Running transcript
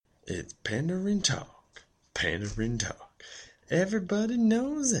It's Pandering Talk. Pandering Talk. Everybody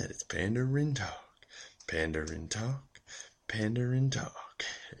knows that it's Pandering Talk. Pandering Talk. Pandering Talk.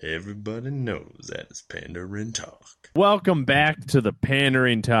 Everybody knows that it's Pandering Talk. Welcome back to the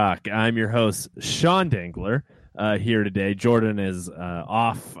Pandering Talk. I'm your host, Sean Dangler, here today. Jordan is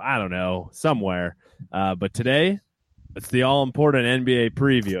off, I don't know, somewhere. But today, it's the all-important NBA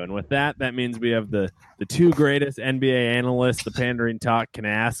preview. And with that, that means we have the two greatest NBA analysts the Pandering Talk can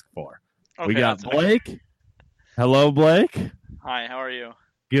ask for. Okay, we got Blake. Hello, Blake. Hi, how are you?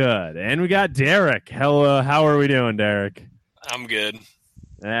 Good. And we got Derek. Hello. How are we doing, Derek? I'm good.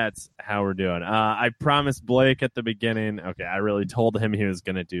 That's how we're doing. I promised Blake at the beginning. Okay, I really told him he was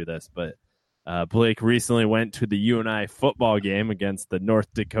going to do this, but Blake recently went to the UNI football game against the North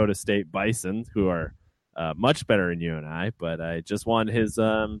Dakota State Bison, who are much better than UNI, but I just wanted his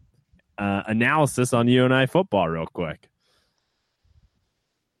analysis on UNI football real quick.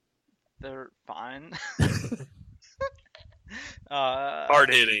 They're fine.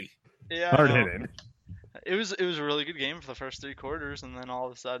 Hard hitting. Yeah, Hard hitting. It was a really good game for the first three quarters, and then all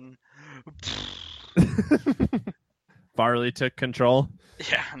of a sudden, Farley took control.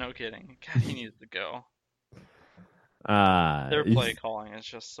 yeah, no kidding. God, he needs to go. Their play calling is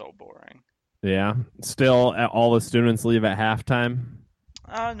just so boring. Yeah. Still, all the students leave at halftime?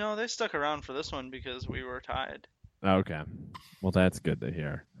 No, they stuck around for this one because we were tied. Okay. Well, that's good to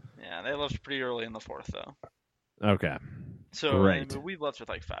hear. Yeah, they left pretty early in the fourth, though. Okay. So Great. we left with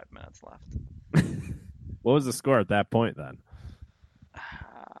like 5 minutes left. What was the score at that point then?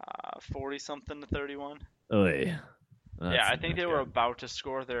 40-something to 31. Oy. Yeah, I think they were good. about to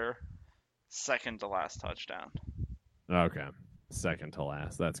score their second to last touchdown. Okay. Second to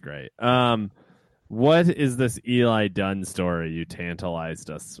last. That's great. What is this Eli Dunn story you tantalized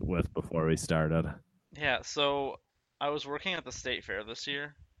us with before we started? Yeah, so I was working at the State Fair this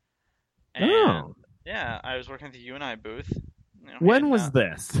year. And yeah, I was working at the UNI booth. When was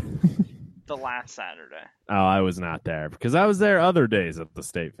this? The last Saturday. Oh, I was not there because I was there other days at the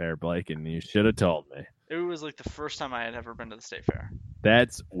State Fair, Blake, and you should have told me. It was like the first time I had ever been to the State Fair.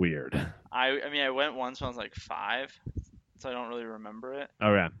 That's weird. I mean, I went once when I was like 5, so I don't really remember it.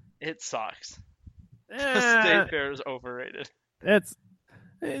 Okay. It sucks. The State Fair is overrated. It's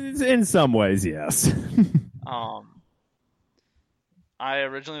in some ways, yes. I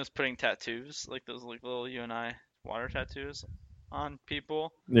originally was putting tattoos, like those like little UNI water tattoos, on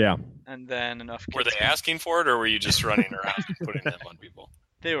people. Yeah. And then enough kids. Were they asking for it, or were you just running around and putting them on people?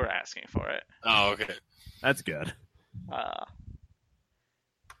 They were asking for it. Oh, okay. That's good.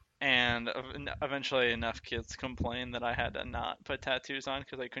 And eventually enough kids complained that I had to not put tattoos on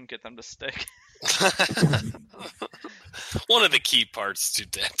because I couldn't get them to stick. One of the key parts to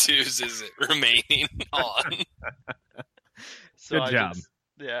tattoos is it remaining on. So Good job.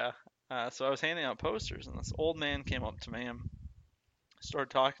 So I was handing out posters, and this old man came up to me and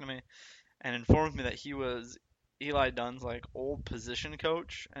started talking to me and informed me that he was Eli Dunn's like old position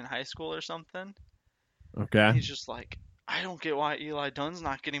coach in high school or something. Okay. He's just like, I don't get why Eli Dunn's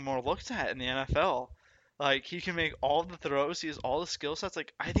not getting more looked at in the NFL. Like, he can make all the throws. He has all the skill sets.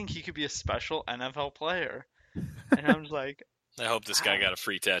 Like, I think he could be a special NFL player. And I'm just like... I hope this guy got a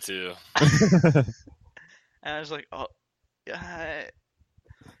free tattoo. And I was like, oh,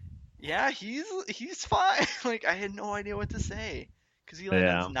 yeah, he's fine. Like, I had no idea what to say. Because Eli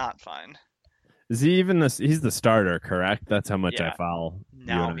Dunn's not fine. Is he even he's the starter, correct? That's how much I follow.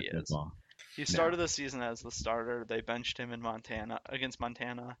 Now he is. Football. He started the season as the starter. They benched him in against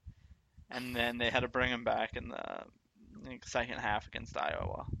Montana. And then they had to bring him back in the second half against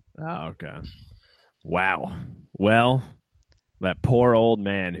Iowa. Oh, okay. Wow. Well, that poor old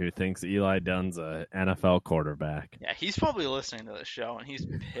man who thinks Eli Dunn's a NFL quarterback. Yeah, he's probably listening to this show, and he's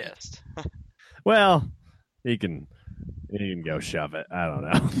pissed. Well, he can go shove it. I don't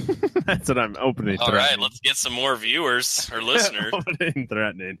know. That's what I'm opening. All right, let's get some more viewers or listeners. Opening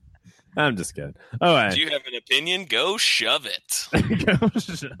threatening. I'm just kidding. All right. Do you have an opinion? Go shove it. Go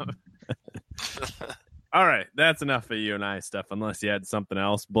shove it. All right, that's enough of UNI stuff. Unless you had something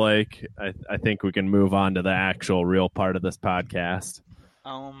else, Blake, I think we can move on to the actual real part of this podcast.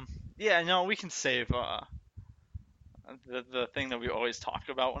 Yeah, no, we can save the thing that we always talk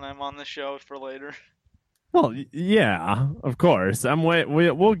about when I'm on the show for later. Well, yeah, of course.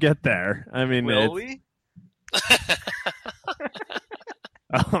 We'll get there. I mean, will we?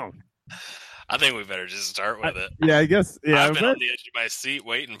 Oh. I think we better just start with it. Yeah, I guess. Yeah, I've been on the edge of my seat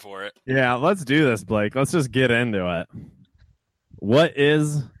waiting for it. Yeah, let's do this, Blake. Let's just get into it. What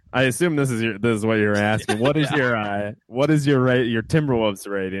is I assume this is what you're asking. What is your your Timberwolves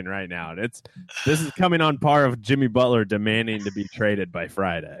rating right now? This is coming on par of Jimmy Butler demanding to be traded by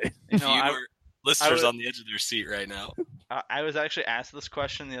Friday. You know, Viewer, listeners would- on the edge of their seat right now. I was actually asked this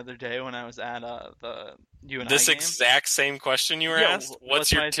question the other day when I was at the UNI This game. exact same question you were Yeah, asked. what's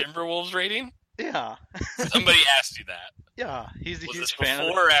What's your my- Timberwolves rating? Yeah, Somebody asked you that. yeah. He's a Was huge this fan.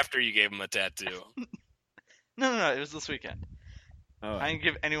 before or after you gave him a tattoo? No. It was this weekend. Oh, I didn't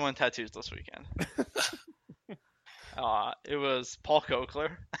give anyone tattoos this weekend. It was Paul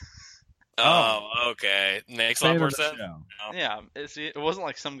Kokler. Oh, okay. Makes a lot fan more of the sense. show. Yeah, it wasn't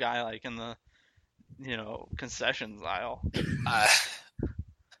like some guy like in the concessions aisle.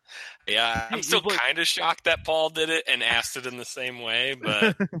 Yeah, Hey, I'm still you look- kind of shocked that Paul did it and asked it in the same way,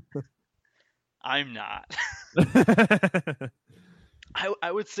 but I'm not.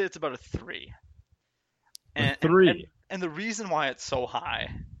 I would say it's about a 3. And, 3. And the reason why it's so high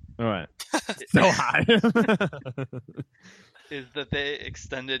All right. So high. is that they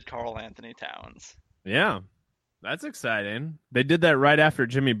extended Karl Anthony Towns. Yeah. That's exciting. They did that right after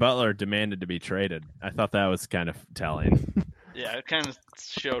Jimmy Butler demanded to be traded. I thought that was kind of telling. Yeah, it kind of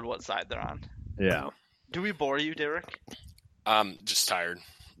showed what side they're on. Yeah. Do we bore you, Derek? I'm just tired.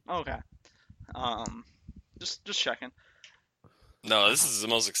 Okay. Just checking. No, this is the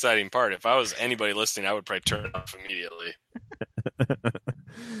most exciting part. If I was anybody listening, I would probably turn it off immediately.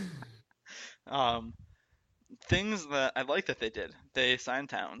 Things that I like that they did. They signed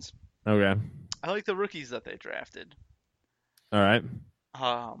Towns. Okay. I like the rookies that they drafted. All right.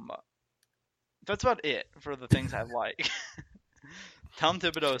 That's about it for the things I like. Tom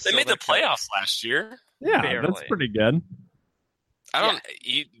Thibodeau is They still made the their coach. playoffs last year. Yeah, that's Barely. pretty good. I don't.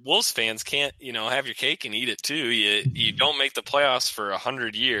 Wolves fans can't, have your cake and eat it too. You don't make the playoffs for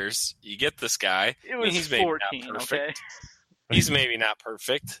 100 years. You get this guy. It was he's maybe 14, not okay? perfect. He's maybe not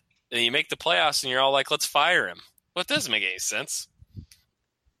perfect. And you make the playoffs, and you're all like, "Let's fire him." Well, it doesn't make any sense.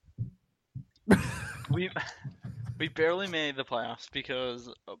 We barely made the playoffs because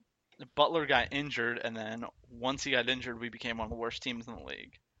Butler got injured, and then once he got injured, we became one of the worst teams in the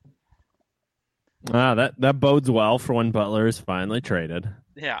league. That bodes well for when Butler is finally traded.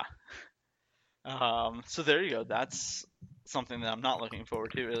 Yeah. So there you go. That's something that I'm not looking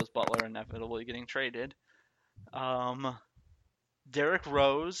forward to is Butler inevitably getting traded. Derrick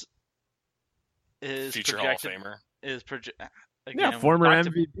Rose is Future Hall of Famer. Yeah, former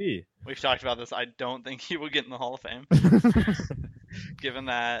MVP. We've talked about this. I don't think he would get in the Hall of Fame, given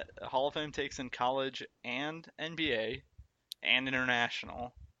that Hall of Fame takes in college and NBA and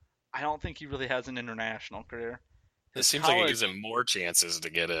international. I don't think he really has an international career. It seems like it gives him more chances to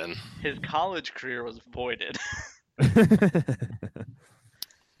get in. His college career was voided.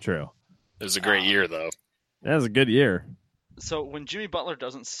 True. It was a great year, though. That was a good year. So when Jimmy Butler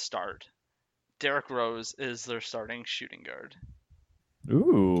doesn't start, Derrick Rose is their starting shooting guard.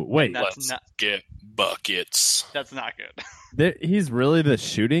 Ooh, wait. That's Let's not- get buckets. That's not good. He's really the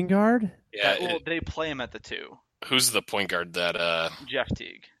shooting guard? Yeah. They play him at the 2. Who's the point guard that? Jeff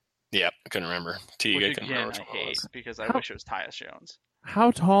Teague. Yeah, I couldn't remember. Teague. I Which couldn't again, remember I which one it hate was. because I How- wish it was Tyus Jones.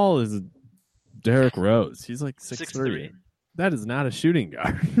 How tall is Derrick Rose? He's like 6'3". 6'3". That is not a shooting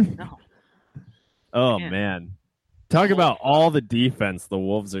guard. No. Oh, Man. man. Talk about all the defense the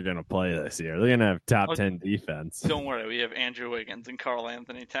Wolves are going to play this year. They're going to have top 10 defense. Don't worry, we have Andrew Wiggins and Karl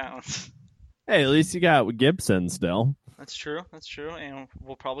Anthony Towns. Hey, at least you got Gibson still. That's true. And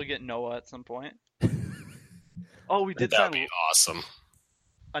we'll probably get Noah at some point. Oh, we did That'd sign be awesome.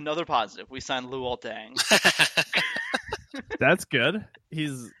 another positive. We signed Luol Deng. That's good.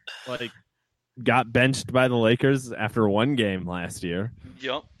 He's got benched by the Lakers after one game last year.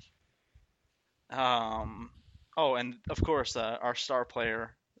 Yup. Oh, and of course, our star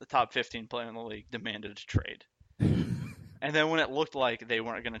player, the top 15 player in the league, demanded a trade. And then when it looked like they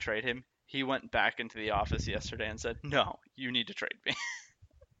weren't going to trade him, he went back into the office yesterday and said, "No, you need to trade me."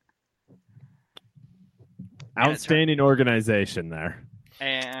 And Outstanding organization there.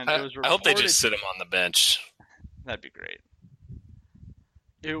 And I it was reported. hope they just sit him on the bench. That'd be great.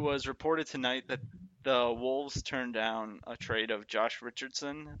 It was reported tonight that the Wolves turned down a trade of Josh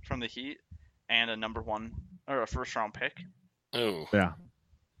Richardson from the Heat and a first round pick. Ooh. Yeah.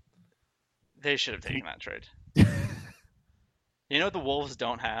 They should have taken that trade. You know what the Wolves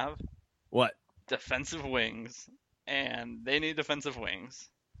don't have? What? Defensive wings, and they need defensive wings.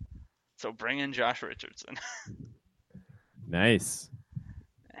 So bring in Josh Richardson. Nice.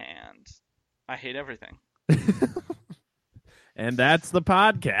 And I hate everything. And that's the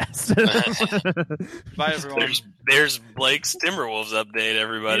podcast. Bye, everyone. There's Blake's Timberwolves update,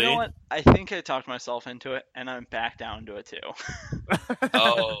 everybody. You know what? I think I talked myself into it, and I'm back down to it too.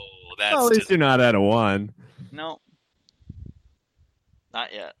 Oh, that's well, at least you're not at a 1. No,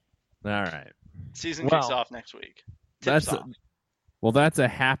 not yet. All right. Season kicks off next week. That's a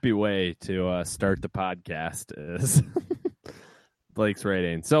happy way to start the podcast. Is Blake's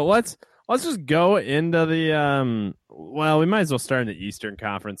rating. So let's just go into the we might as well start in the Eastern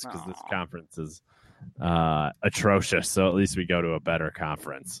Conference because this conference is atrocious. So at least we go to a better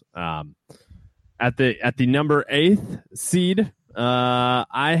conference. At the number 8th seed,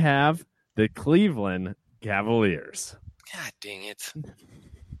 I have the Cleveland Cavaliers. God dang it!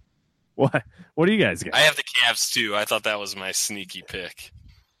 What do you guys got? I have the Cavs too. I thought that was my sneaky pick.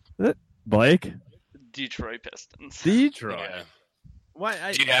 Blake? Detroit Pistons. Detroit. Yeah. What?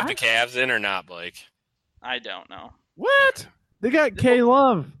 Do you have the Cavs in or not, Blake? I don't know. What? They got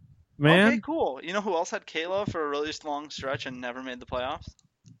K-Love, man. Okay, cool. You know who else had K-Love for a really long stretch and never made the playoffs?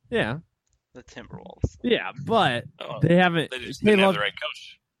 Yeah. The Timberwolves. Yeah, but they haven't. They just didn't have the right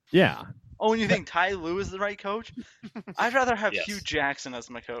coach. Yeah. Oh, and you think Ty Lue is the right coach? I'd rather have Yes. Hugh Jackson as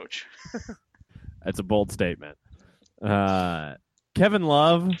my coach. That's a bold statement. Kevin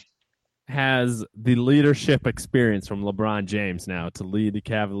Love has the leadership experience from LeBron James now to lead the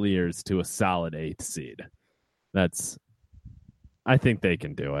Cavaliers to a solid 8th seed. I think they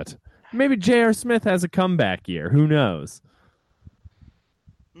can do it. Maybe J.R. Smith has a comeback year. Who knows?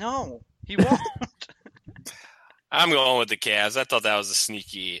 No, he won't. I'm going with the Cavs. I thought that was a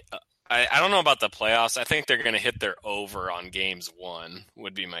sneaky. I don't know about the playoffs. I think they're going to hit their over on games 1,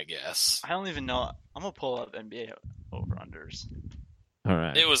 would be my guess. I don't even know. I'm going to pull up NBA over-unders. All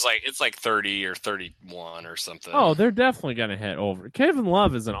right. It's like 30 or 31 or something. Oh, they're definitely going to hit over. Kevin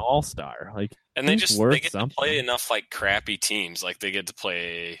Love is an all-star. And they he's worth they get something. to play enough like crappy teams. Like they get to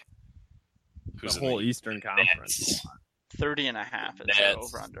play The whole Eastern Conference. 30.5 is Nets. the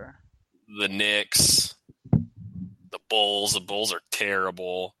over-under. The Knicks, the Bulls. The Bulls are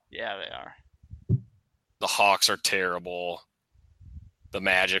terrible. Yeah, they are. The Hawks are terrible. The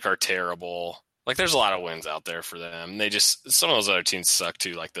Magic are terrible. Like there's a lot of wins out there for them. Some of those other teams suck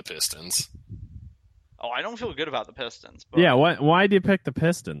too, like the Pistons. Oh, I don't feel good about the Pistons. But Yeah, why do you pick the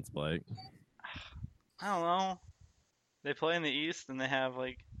Pistons, Blake? I don't know. They play in the East and they have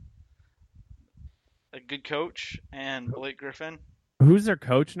like a good coach and Blake Griffin. Who's their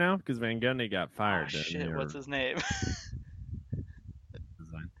coach now? Because Van Gundy got Oh fired. shit, what's his name?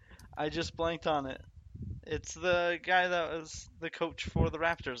 I just blanked on it. It's the guy that was the coach for the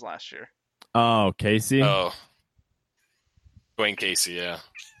Raptors last year. Oh, Casey? Oh, Dwayne Casey, yeah.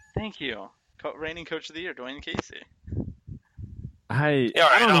 Thank you. Reigning coach of the year, Dwayne Casey. I Yeah, all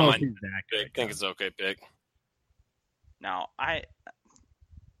right, don't know if mind. he's that I good. think it's okay pick. Now, I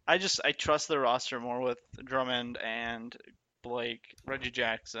trust the roster more with Drummond and Blake, Reggie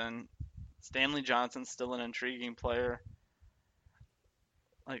Jackson, Stanley Johnson's still an intriguing player.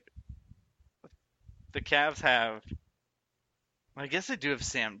 Like the Cavs have, I guess they do have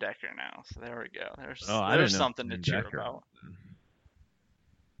Sam Decker now, so there we go. I There's didn't know something to Sam cheer Decker. about.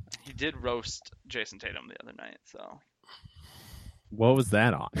 He did roast Jason Tatum the other night, so What was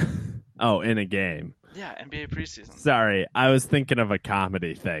that on? Oh, in a game. yeah, NBA preseason. Sorry, I was thinking of a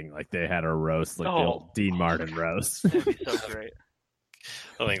comedy thing. Like they had a roast, like the old Dean Martin roast. That'd be so great.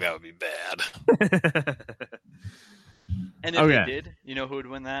 I think that would be bad. And if Okay. they did, you know who would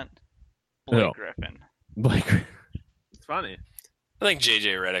win that? Blake Who? Griffin. Blake. It's funny. I think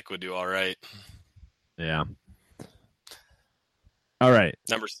JJ Redick would do all right. Yeah. All right.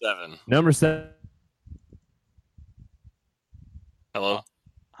 Number 7. Number 7. Hello?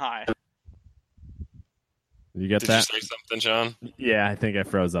 Hi. You get Did that? you say something, Sean? Yeah, I think I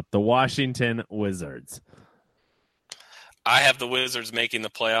froze up. The Washington Wizards. I have the Wizards making the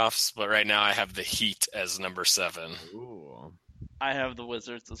playoffs, but right now I have the Heat as number 7. Ooh. I have the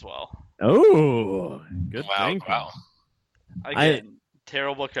Wizards as well. Oh, good Wow, thinking. wow. Again,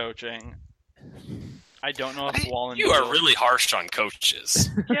 terrible coaching. I don't know if Wallen. You are really harsh on coaches.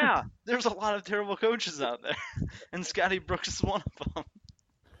 Yeah, there's a lot of terrible coaches out there, and Scotty Brooks is one of them.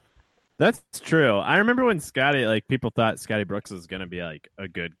 That's true. I remember when people thought Scotty Brooks was going to be like a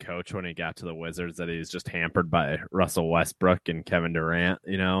good coach when he got to the Wizards, that he was just hampered by Russell Westbrook and Kevin Durant,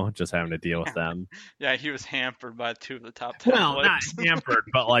 just having to deal with them. Yeah, he was hampered by 2 of the top 10 Well, not players. hampered,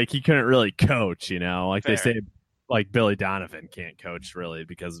 but like he couldn't really coach, Like they Fair. say, like Billy Donovan can't coach really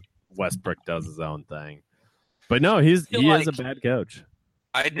because Westbrook does his own thing. But no, he is a bad coach.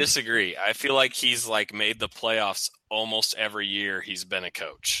 I disagree. I feel like he's like made the playoffs almost every year he's been a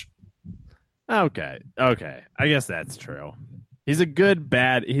coach. Okay. I guess that's true.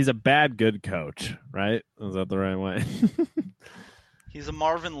 He's a bad good coach, right? Is that the right way? He's a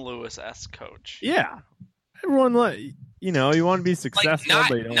Marvin Lewis-esque coach. Yeah. Everyone, you want to be successful, like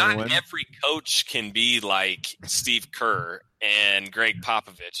but you don't not want to win. every coach can be like Steve Kerr and Greg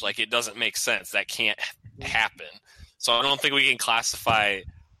Popovich. Like, it doesn't make sense. That can't happen. So I don't think we can classify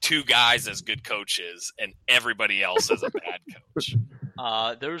two guys as good coaches and everybody else as a bad coach.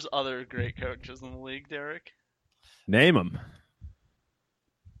 There's other great coaches in the league, Derek. Name them.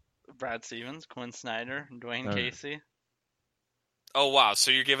 Brad Stevens, Quinn Snyder, Dwayne Casey. Oh, wow.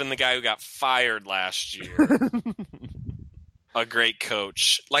 So you're giving the guy who got fired last year a great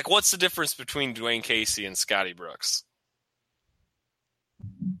coach. Like, what's the difference between Dwayne Casey and Scotty Brooks?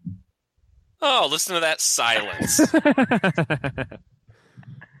 Oh, listen to that silence.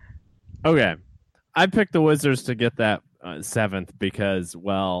 Okay. I picked the Wizards to get that 7th because,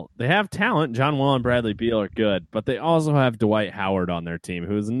 well, they have talent. John Wall and Bradley Beal are good, but they also have Dwight Howard on their team,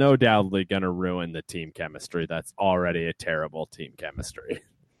 who is no doubtly going to ruin the team chemistry. That's already a terrible team chemistry.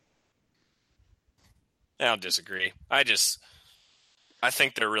 I don't disagree. I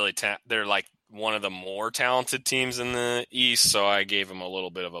think they're really they're like one of the more talented teams in the East, so I gave them a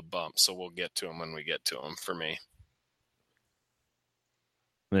little bit of a bump. So we'll get to them when we get to them. For me,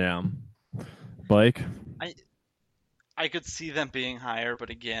 Yeah, Blake. I could see them being higher, but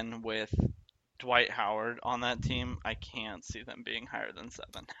again, with Dwight Howard on that team, I can't see them being higher than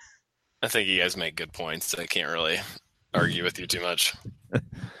 7. I think you guys make good points. I can't really argue with you too much.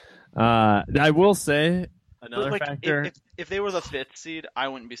 I will say another factor. If they were the 5th seed, I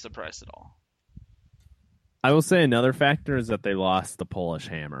wouldn't be surprised at all. I will say another factor is that they lost the Polish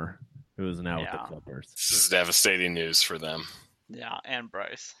Hammer, who is now with the Clippers. This is devastating news for them. Yeah, and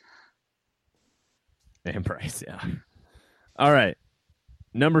Bryce. And Bryce, yeah. All right.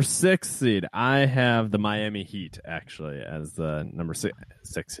 Number 6 seed. I have the Miami Heat, actually, as the number 6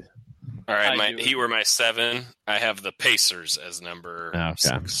 seed. All right, Heat were my 7. I have the Pacers as number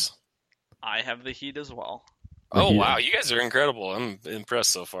 6. I have the Heat as well. Oh, wow. You guys are incredible. I'm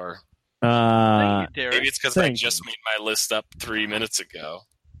impressed so far. Thank you, Derek. Maybe it's because I just made my list up 3 minutes ago.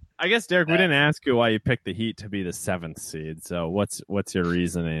 I guess, Derek, we didn't ask you why you picked the Heat to be the 7th seed. So what's your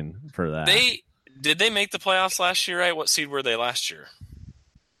reasoning for that? Did they make the playoffs last year, right? What seed were they last year?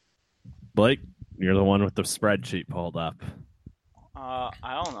 Blake, you're the one with the spreadsheet pulled up.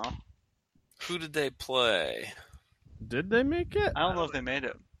 I don't know. Who did they play? Did they make it? I don't know if they made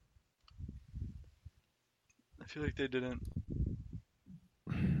it. I feel like they didn't.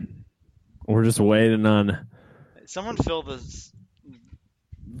 We're just waiting on... Someone fill this...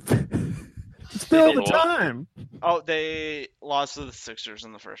 Fill the time! Oh, they lost to the Sixers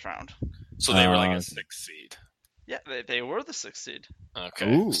in the first round. So they were like a 6th seed. Yeah, they were the 6th seed.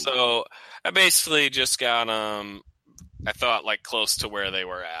 Okay. Ooh. So I basically just got I thought like close to where they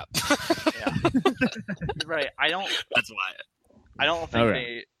were at. Yeah. Right. That's why. I don't think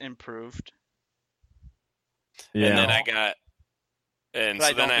they improved. Yeah. And then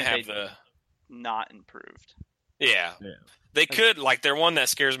I have the not improved. Yeah. They could, like, they're one that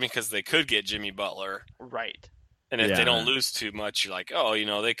scares me because they could get Jimmy Butler. Right. And if they don't lose too much, you're like, oh,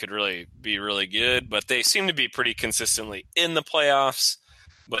 they could really be really good. But they seem to be pretty consistently in the playoffs,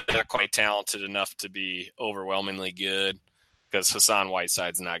 but they're quite talented enough to be overwhelmingly good because Hassan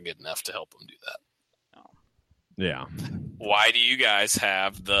Whiteside's not good enough to help them do that. No. Yeah. Why do you guys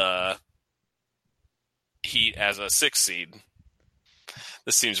have the Heat as a 6th seed?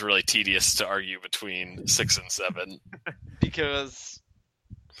 This seems really tedious to argue between 6 and 7. Because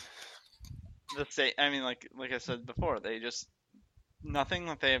like I said before, they just nothing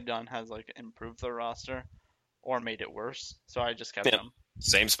that they have done has like improved their roster or made it worse. So I just kept them.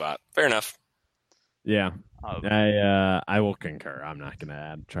 Same spot. Fair enough. Yeah. I will concur. I'm not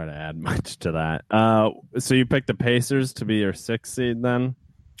gonna try to add much to that. So you picked the Pacers to be your 6th seed then?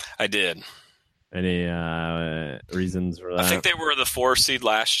 I did. Any reasons for that? I think they were the 4 seed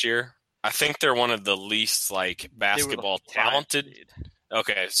last year. I think they're one of the least like basketball talented.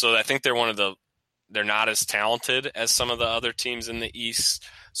 Okay, so I think they're not as talented as some of the other teams in the East.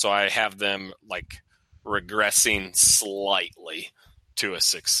 So I have them like regressing slightly to a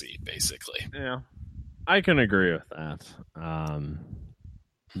 6th seed, basically. Yeah, I can agree with that.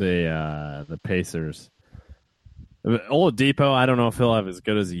 The Pacers. Oladipo, I don't know if he'll have as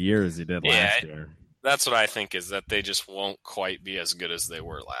good as a year as he did last year. That's what I think, is that they just won't quite be as good as they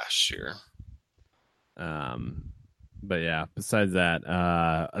were last year. But yeah, besides that,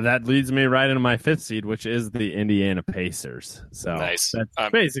 that leads me right into my 5th seed, which is the Indiana Pacers. So nice.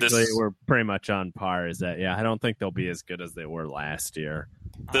 That's basically we're pretty much on par. Is that I don't think they'll be as good as they were last year.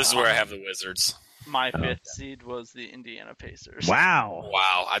 This is where I have the Wizards. My fifth seed was the Indiana Pacers. Wow.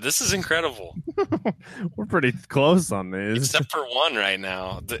 This is incredible. We're pretty close on these. Except for one right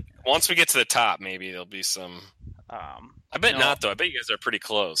now. Once we get to the top, maybe there'll be some... I bet not, though. I bet you guys are pretty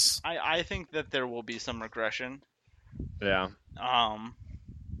close. I think that there will be some regression. Yeah.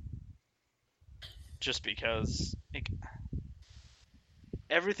 Just because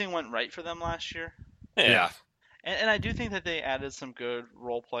everything went right for them last year. Yeah. And I do think that they added some good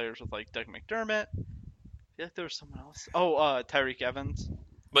role players with like Doug McDermott. I feel like there was someone else. Tyreek Evans.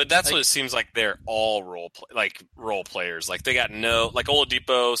 But that's what it seems like. They're all role players. Like they got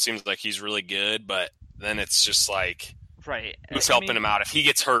Oladipo seems like he's really good, but then it's just like right. Who's helping him out if he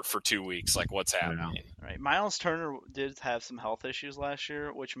gets hurt for 2 weeks? Like what's happening? Right. Miles Turner did have some health issues last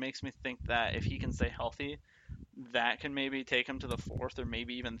year, which makes me think that if he can stay healthy, that can maybe take him to the 4th or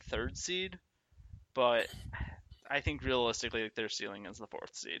maybe even 3rd seed. But I think realistically, their ceiling is the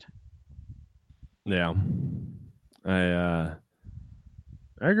 4th seed. Yeah, I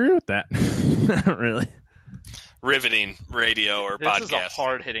agree with that. Really riveting radio or podcast. This is a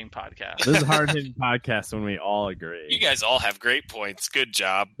hard-hitting podcast. This is a hard-hitting podcast when we all agree. You guys all have great points. Good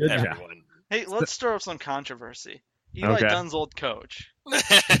job, everyone. Hey, let's stir up some controversy. Eli Dunn's old coach.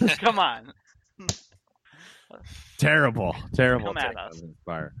 Come on. Terrible. Come at us.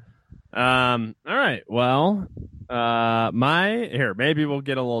 All right. Well, maybe we'll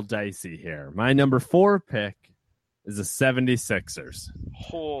get a little dicey here. My number 4 pick is the 76ers.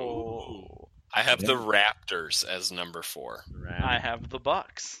 Oh. I have the Raptors as number 4. I have the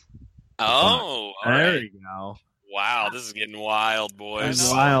Bucks. Oh, there you go. Wow, this is getting wild, boys. It's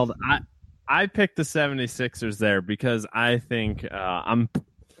wild. I picked the 76ers there because I think I'm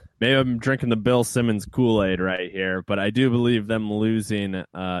drinking the Bill Simmons Kool-Aid right here, but I do believe them losing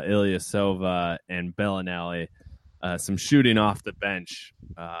Ilyasova and Bellinelli, some shooting off the bench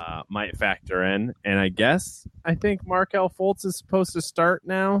might factor in. And I think Markelle Fultz is supposed to start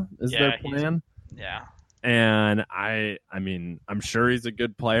now is their plan. Yeah. And I'm sure he's a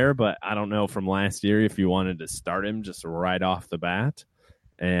good player, but I don't know from last year if you wanted to start him just right off the bat.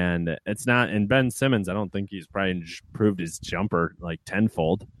 And it's not, and Ben Simmons, I don't think he's probably proved his jumper like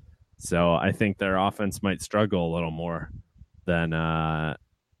tenfold. So I think their offense might struggle a little more than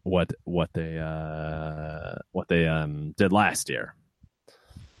what they did last year.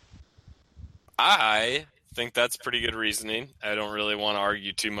 I think that's pretty good reasoning. I don't really want to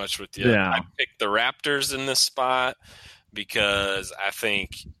argue too much with you. Yeah. I picked the Raptors in this spot because I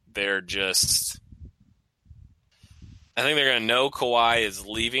think they're going to know Kawhi is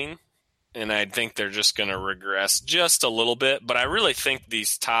leaving, and I think they're just going to regress just a little bit. But I really think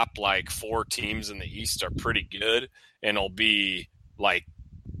these top 4 teams in the East are pretty good, and will be right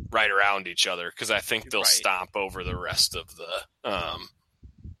around each other because I think they'll stomp over the rest of the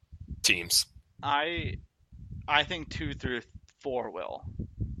teams. I think 2 through 4 will.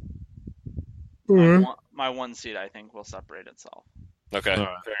 Mm-hmm. My 1 seed, I think, will separate itself. Okay,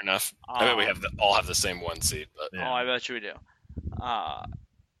 fair enough. I bet we all have the same 1 seed. But yeah. Oh, I bet you we do.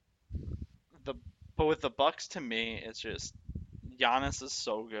 But with the Bucks, to me, it's just Giannis is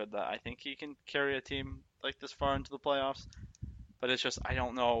so good that I think he can carry a team like this far into the playoffs. But it's just I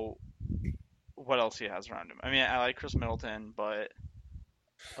don't know what else he has around him. I mean, I like Chris Middleton, but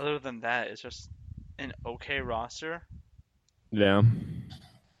other than that, it's just an okay roster. Yeah.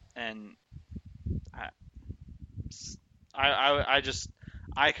 And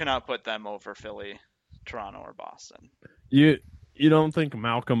I cannot put them over Philly, Toronto, or Boston. You don't think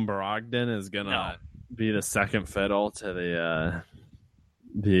Malcolm Brogdon is gonna be the second fiddle to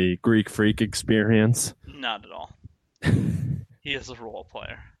the Greek Freak experience? Not at all. He is a role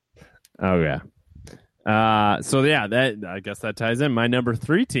player. Okay. I guess that ties in. My number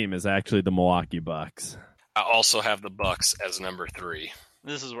 3 team is actually the Milwaukee Bucks. I also have the Bucks as number 3.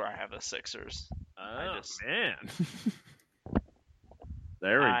 This is where I have the Sixers. Man.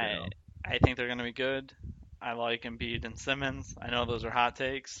 There we go. I think they're going to be good. I like Embiid and Simmons. I know those are hot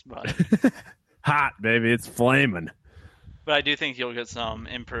takes, but hot, baby. It's flaming. But I do think you'll get some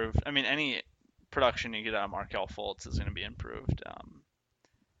improved. I mean, any production you get out of Markelle Fultz is going to be improved.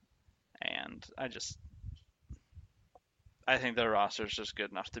 And I think their roster is just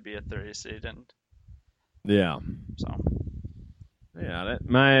good enough to be a 30 seed, and yeah. So I got it.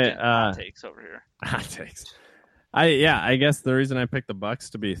 My hot takes over here. Hot takes. I guess the reason I picked the Bucks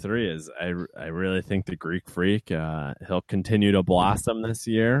to be 3 is I really think the Greek Freak he'll continue to blossom this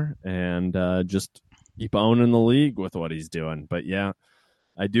year and just keep owning the league with what he's doing. But yeah,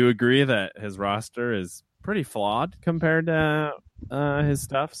 I do agree that his roster is pretty flawed compared to his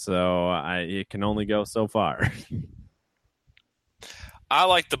stuff, so it can only go so far. I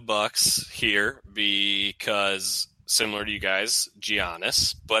like the Bucks here because, similar to you guys,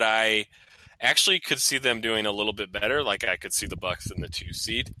 Giannis, but I actually could see them doing a little bit better. Like I could see the Bucks in the 2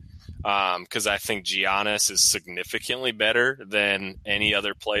 seed because I think Giannis is significantly better than any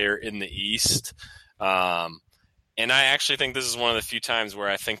other player in the East. And I actually think this is one of the few times where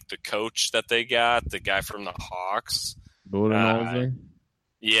I think the coach that they got, the guy from the Hawks,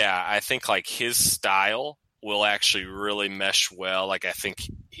 yeah, I think like his style will actually really mesh well. Like I think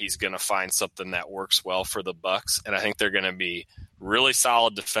he's going to find something that works well for the Bucks, and I think they're going to be really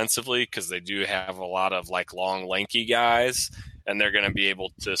solid defensively because they do have a lot of like long, lanky guys, and they're going to be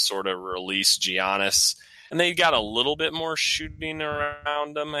able to sort of release Giannis. And they got a little bit more shooting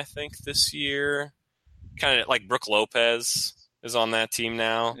around them, I think, this year. Kind of like Brook Lopez is on that team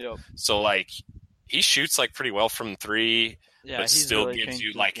now. Yep. So like he shoots like pretty well from 3, Yeah, but still really gives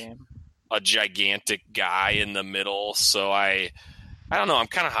you the like game. a gigantic guy in the middle. So I don't know. I'm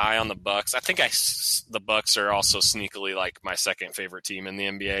kind of high on the Bucks. I think the Bucks are also sneakily like my second favorite team in the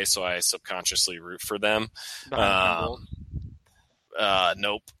NBA, so I subconsciously root for them. Nope,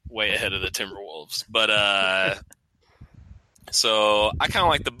 way ahead of the Timberwolves. But so I kind of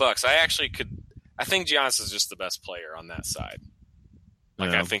like the Bucks. I think Giannis is just the best player on that side.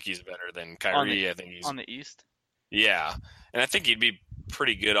 Like I think he's better than Kyrie. I think he's on the East. Yeah, and I think he'd be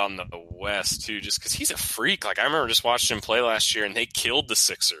pretty good on the West too, just because he's a freak. Like I remember just watching him play last year, and they killed the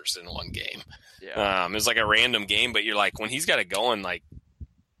Sixers in one game. Yeah, it was like a random game, but you're like, when he's got it going, like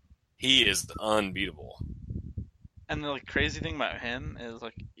he is unbeatable. And the like crazy thing about him is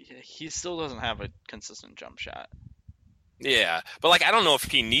like he still doesn't have a consistent jump shot. Yeah, but like I don't know if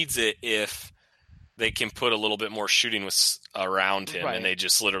he needs it if they can put a little bit more shooting around him, and they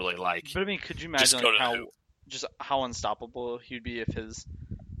just literally like. But I mean, could you imagine like, how unstoppable he'd be if his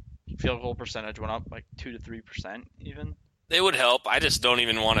field goal percentage went up like 2 to 3% even? They would help. I just don't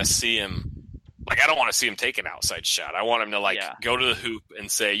even want to see him. Like I don't want to see him take an outside shot. I want him to go to the hoop and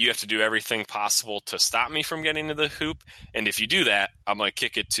say, "You have to do everything possible to stop me from getting to the hoop, and if you do that, I'm going to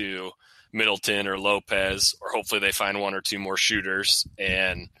kick it to Middleton or Lopez, or hopefully they find 1 or 2 more shooters,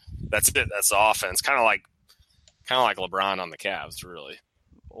 and that's it. That's the offense. Kind of like LeBron on the Cavs, really.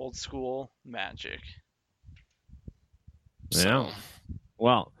 Old school Magic. Yeah.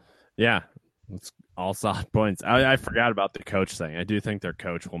 Well, yeah. It's all solid points. I forgot about the coach thing. I do think their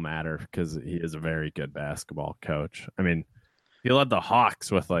coach will matter because he is a very good basketball coach. I mean, he led the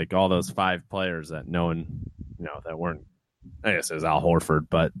Hawks with like all those 5 players that no one, that weren't. I guess it was Al Horford,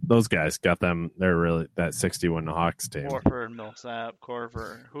 but those guys got them. They're really that 61 Hawks team. Horford, Millsap,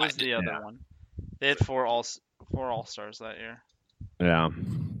 Korver. Who was the other one? They had 4 all-stars that year. Yeah.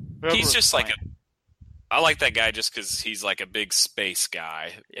 He's just like I like that guy just because he's like a big space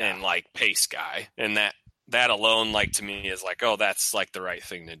guy and like pace guy, and that alone, like to me, is like, oh, that's like the right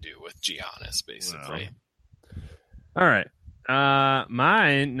thing to do with Giannis, basically. Wow. All right,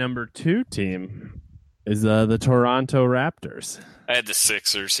 my number 2 team is the Toronto Raptors. I had the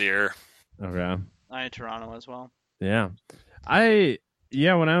Sixers here. Okay. I had Toronto as well. Yeah.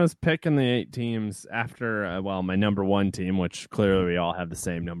 When I was picking the 8 teams after, my number 1 team, which clearly we all have the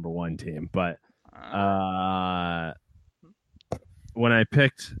same number 1 team, but when I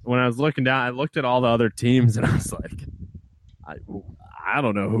was looking down, I looked at all the other teams and I was like, I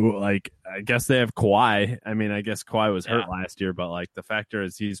don't know who, like, I guess they have Kawhi. I mean, I guess Kawhi was hurt last year, but like the factor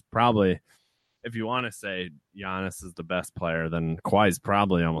is he's probably, if you want to say Giannis is the best player, then Kawhi's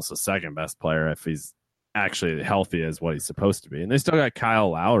probably almost the second best player if he's actually healthy as what he's supposed to be. And they still got Kyle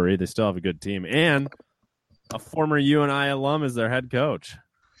Lowry. They still have a good team. And a former UNI alum is their head coach.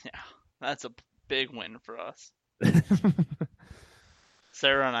 Yeah, that's a big win for us.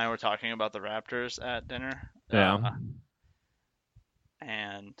 Sarah and I were talking about the Raptors at dinner. Yeah.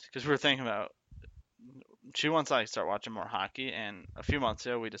 And because we were thinking about, she wants to start watching more hockey, and a few months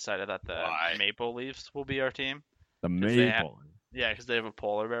ago we decided that the Maple Leafs will be our team. The Maple? Yeah, because they have a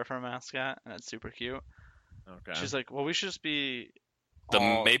polar bear for a mascot, and it's super cute. Okay. She's like, well, we should just be... The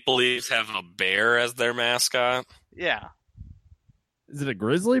Maple Leafs have a bear as their mascot? Yeah. Is it a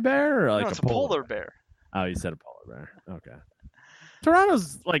grizzly bear or like it's a polar bear? Oh, you said a polar bear. Okay.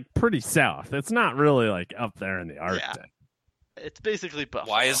 Toronto's like pretty south. It's not really like up there in the Arctic. Yeah. It's basically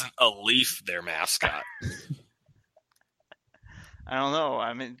Buffalo. Why isn't a leaf their mascot? I don't know.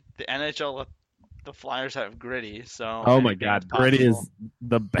 I mean, the NHL, the Flyers have Gritty, so... Oh my God, Gritty is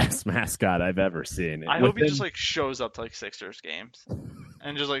the best mascot I've ever seen. I hope he just like shows up to like Sixers games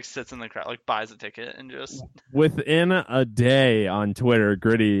and just like sits in the crowd, like buys a ticket and just... Within a day on Twitter,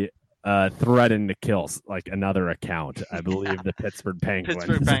 Gritty threatened to kill like another account. I believe the Pittsburgh Penguins.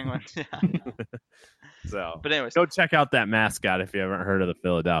 Pittsburgh Penguins, yeah. So, But anyways, go check out that mascot if you haven't heard of the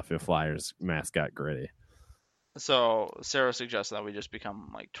Philadelphia Flyers mascot, Gritty. so Sarah suggested that we just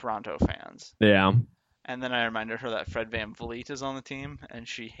become like Toronto fans. Yeah. And then I reminded her that Fred VanVleet is on the team, and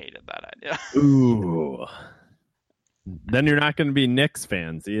she hated that idea. Ooh. Then you're not going to be Knicks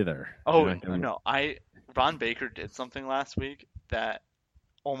fans either. Oh, no. Ron Baker did something last week that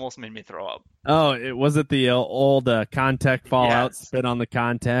almost made me throw up. Oh, was it the old contact fallout, Yes. spit on the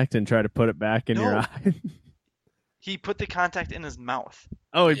contact and try to put it back in your eye? He put the contact in his mouth.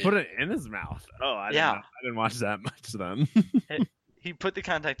 Oh, he put it in his mouth. Oh, I didn't watch that much then. He put the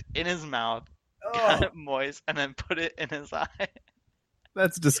contact in his mouth, got it moist, and then put it in his eye.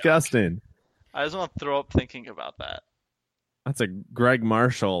 That's disgusting. I just want to throw up thinking about that. That's a Greg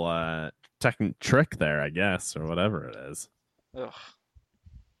Marshall trick there, I guess, or whatever it is. Ugh.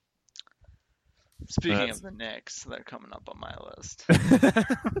 Speaking of the Knicks, they're coming up on my list.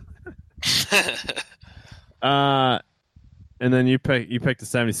 And then you picked the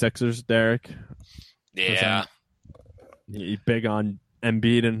 76ers, Derek. Yeah. You big on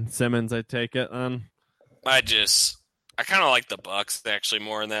Embiid and Simmons, I take it, then? I kind of like the Bucks actually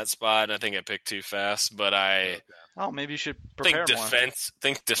more in that spot. I think I picked too fast, but maybe you should prepare more.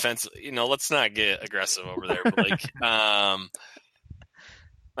 Think defense. Let's not get aggressive over there, Blake.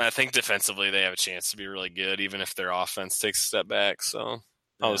 I think defensively they have a chance to be really good, even if their offense takes a step back. So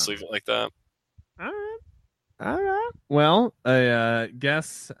I'll just leave it like that. All right. Well, I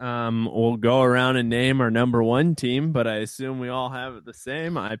guess we'll go around and name our number one team, but I assume we all have it the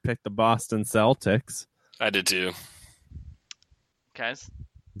same. I picked the Boston Celtics. I did too. Guys?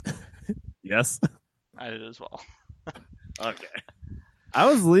 Yes. I did as well. Okay. I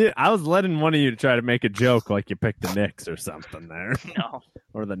was letting one of you try to make a joke like you picked the Knicks or something there. No.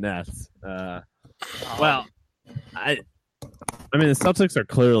 Or the Nets. Well, I mean, the Celtics are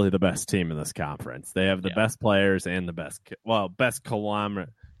clearly the best team in this conference. They have the best players and the best conglomerate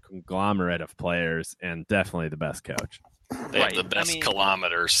of players, and definitely the best coach. They have the best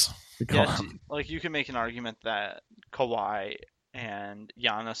kilometers. Yeah, like you can make an argument that Kawhi and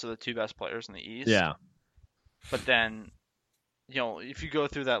Giannis are the two best players in the East. Yeah. But then, if you go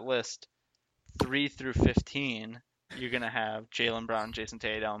through that list, 3 through 15, you're going to have Jaylen Brown, Jason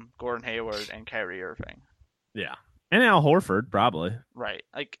Tatum, Gordon Hayward, and Kyrie Irving. Yeah. And Al Horford, probably. Right.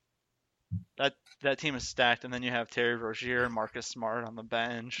 Like, that team is stacked, and then you have Terry Rozier and Marcus Smart on the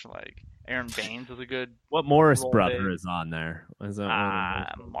bench. Like, Aaron Baines is a good... What Morris brother is on there? Is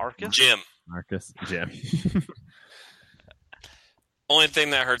that Marcus? Jim. Jim. Only thing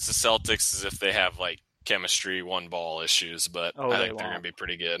that hurts the Celtics is if they have, chemistry, one-ball issues, but I think they're going to be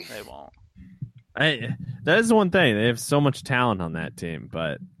pretty good. They won't. That is one thing. They have so much talent on that team,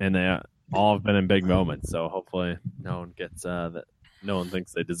 and they all have been in big moments. So hopefully, no one gets that. No one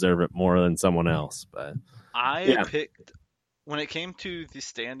thinks they deserve it more than someone else. But I picked when it came to the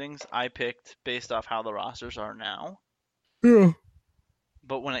standings. I picked based off how the rosters are now. Yeah.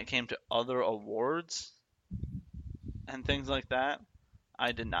 But when it came to other awards and things like that,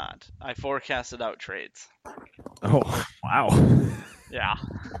 I did not. I forecasted out trades. Oh, wow. Yeah.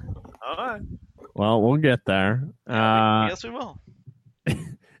 All right. Well, we'll get there. Yes, we will.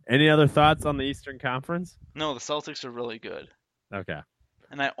 Any other thoughts on the Eastern Conference? No, the Celtics are really good. Okay.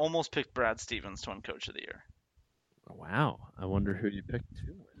 And I almost picked Brad Stevens to win Coach of the Year. Wow. I wonder who you picked to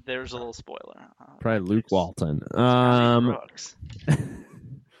win. There's a little spoiler. Probably Luke Walton. Brooks.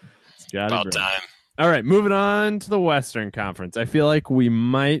 About time. All right, moving on to the Western Conference. I feel like we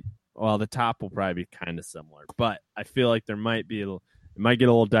might, the top will probably be kind of similar, but I feel like it might get a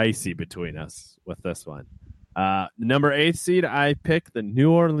little dicey between us with this one. Number 8 seed, I picked the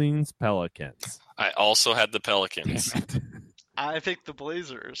New Orleans Pelicans. I also had the Pelicans. I picked the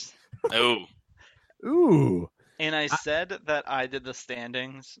Blazers. Oh. Ooh. And I said that I did the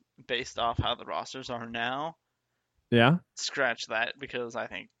standings based off how the rosters are now. Yeah? Scratch that because I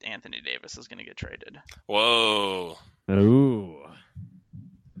think Anthony Davis is going to get traded. Whoa. Ooh.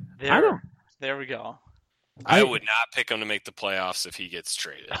 There we go. I would not pick him to make the playoffs if he gets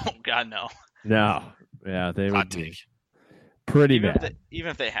traded. Oh, God, no. No. Yeah, they would be take. pretty bad.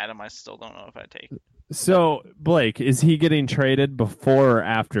 Even if they had him, I still don't know if I'd take it. So, Blake, is he getting traded before or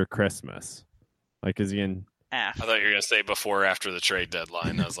after Christmas? Is he in... After. I thought you were going to say before or after the trade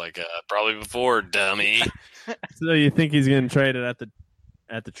deadline. I was like, probably before, dummy. So you think he's getting traded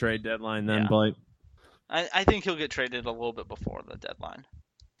at the trade deadline then, Blake? I think he'll get traded a little bit before the deadline.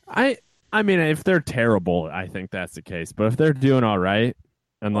 I mean, if they're terrible, I think that's the case. But if they're doing all right,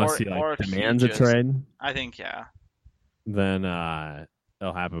 unless he demands a trade, I think then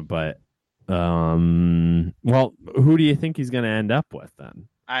it'll happen. But who do you think he's going to end up with then?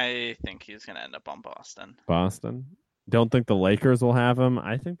 I think he's going to end up on Boston. Boston? Don't think the Lakers will have him.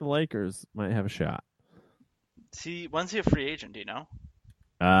 I think the Lakers might have a shot. When's he a free agent? Do you know?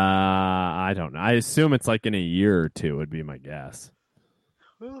 I don't know. I assume it's like in a year or two would be my guess.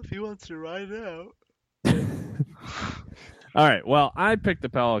 Well, if he wants to ride out. All right. Well, I picked the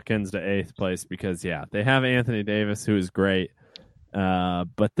Pelicans to 8th place because, they have Anthony Davis, who is great.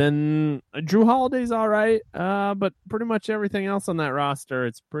 But then Drew Holiday's all right. But pretty much everything else on that roster,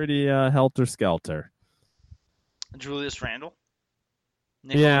 it's pretty helter-skelter. Julius Randle?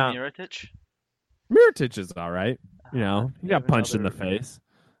 Nikola Mirotic? Mirotic is all right. He got punched in the face.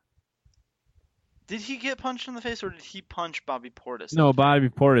 Did he get punched in the face, or did he punch Bobby Portis? No, Bobby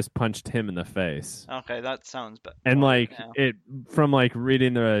Portis punched him in the face. Okay, that sounds bad. And from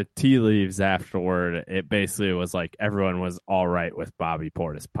reading the tea leaves afterward, it basically was like everyone was all right with Bobby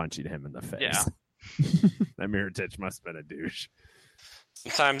Portis punching him in the face. Yeah. That Mirotic must have been a douche.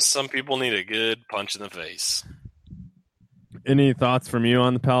 Sometimes some people need a good punch in the face. Any thoughts from you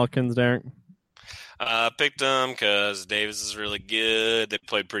on the Pelicans, Derek? I picked them because Davis is really good. They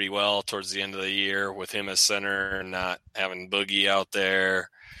played pretty well towards the end of the year with him as center and not having Boogie out there.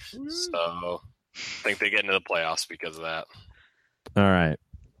 So I think they get into the playoffs because of that. All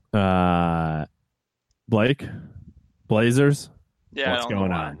right. Blake? Blazers? Yeah, what's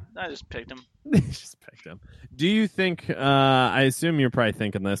going on? I just picked him. Do you think, I assume you're probably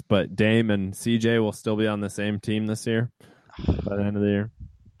thinking this, but Dame and CJ will still be on the same team this year by the end of the year?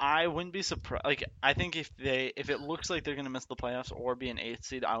 I wouldn't be surprised. I think if it looks like they're going to miss the playoffs or be an 8th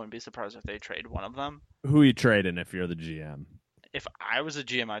seed, I wouldn't be surprised if they trade one of them. Who are you trading if you're the GM? If I was a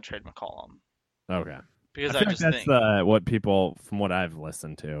GM, I'd trade McCollum. Okay. Because I just think what people, from what I've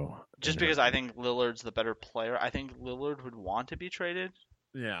listened to. Just because I think Lillard's the better player. I think Lillard would want to be traded.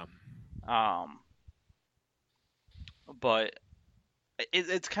 Yeah. But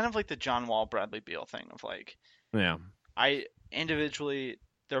it's kind of like the John Wall, Bradley Beal thing of individually,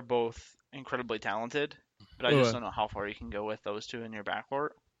 they're both incredibly talented, but I just don't know how far you can go with those two in your backcourt.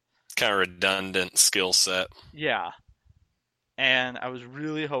 Kind of redundant skill set. Yeah. And I was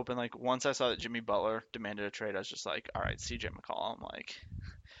really hoping, once I saw that Jimmy Butler demanded a trade, I was just like, all right, CJ McCollum,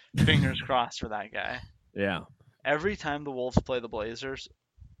 fingers crossed for that guy. Yeah. Every time the Wolves play the Blazers,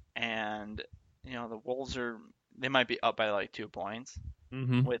 and, the Wolves they might be up by 2 points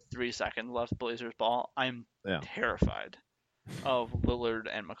with 3 seconds left Blazers ball, I'm terrified of Lillard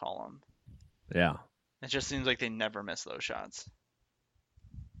and McCollum. Yeah. It just seems like they never miss those shots.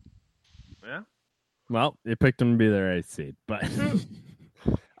 Yeah. Well, you picked them to be their 8th seed, but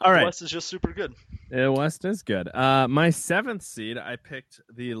all right. The West is just super good. The West is good. My 7th seed, I picked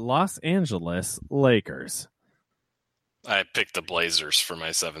the Los Angeles Lakers. I picked the Blazers for my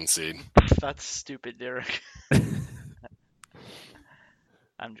 7th seed. That's stupid, Derek.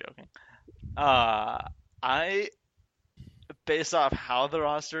 I'm joking. Based off how the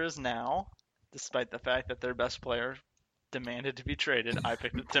roster is now, despite the fact that their best player demanded to be traded, I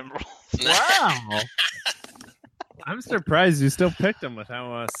picked the Timberwolves. Wow. I'm surprised you still picked them with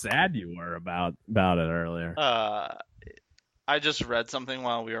how sad you were about it earlier. I just read something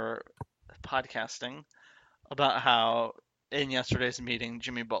while we were podcasting about how in yesterday's meeting,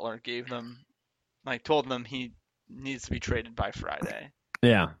 Jimmy Butler told them he needs to be traded by Friday.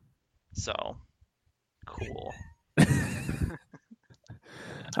 Yeah. So, cool.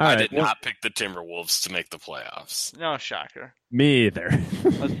 I did not pick the Timberwolves to make the playoffs. No shocker. Me either.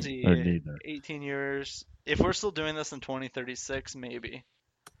 Let's see. 18 years. If we're still doing this in 2036, maybe.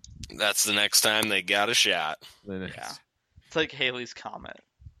 That's the next time they got a shot. Yeah. It's like Haley's Comet.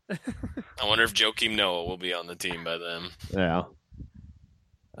 I wonder if Joakim Noah will be on the team by then. Yeah.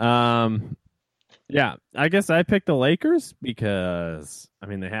 Yeah, I guess I picked the Lakers because,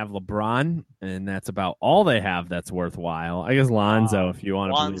 they have LeBron, and that's about all they have that's worthwhile. I guess Lonzo, if you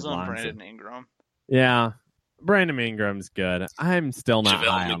want to believe Lonzo. And Brandon Ingram. Yeah, Brandon Ingram's good. I'm still not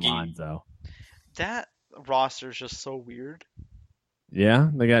high on McGee. Lonzo. That roster is just so weird.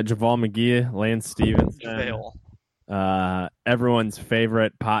 Yeah, they got JaVale McGee, Lance Stevenson. Everyone's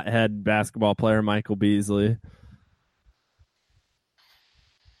favorite pothead basketball player, Michael Beasley.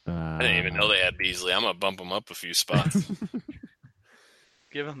 I didn't even know they had Beasley. I'm going to bump them up a few spots.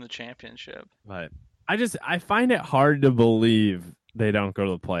 Give them the championship. But I find it hard to believe they don't go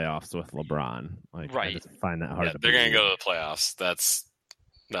to the playoffs with LeBron. Right. I just find that hard to they're believe. going to go to the playoffs. That's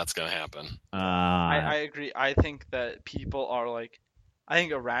going to happen. I agree. I think that people are I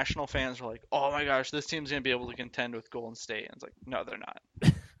think irrational fans are like, oh my gosh, this team's going to be able to contend with Golden State. And it's like, no, they're not.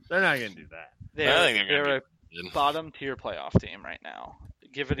 They're not going to do that. They're a bottom tier playoff team right now.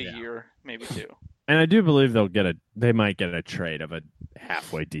 Give it a year, maybe 2. And I do believe they might get a trade of a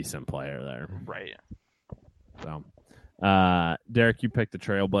halfway decent player there. Right. So, Derek, you picked the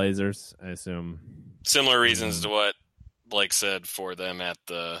Trailblazers, I assume. Similar reasons to what Blake said for them as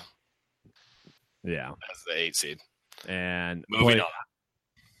the 8 seed. And moving on.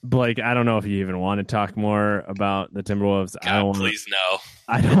 Blake, I don't know if you even want to talk more about the Timberwolves. Please no.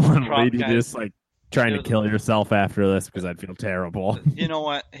 I don't want to lead you just like trying to kill yourself after this because I'd feel terrible. You know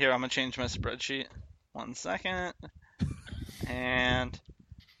what? Here, I'm going to change my spreadsheet. 1 second. And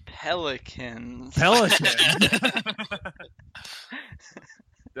Pelicans.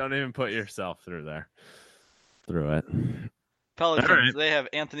 Don't even put yourself through it. Pelicans, right. They have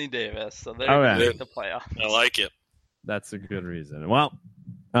Anthony Davis, so they're going to make the playoffs. I like it. That's a good reason. Well,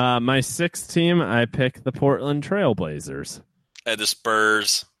 my 6th team, I pick the Portland Trailblazers. I had the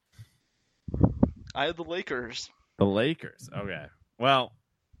Spurs. I had the Lakers. The Lakers. Okay. Well,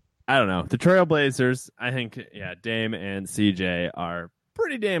 I don't know. The Trailblazers, I think, Dame and CJ are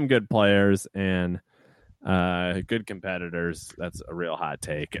pretty damn good players and good competitors. That's a real hot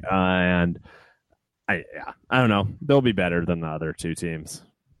take. And I don't know. They'll be better than the other two teams.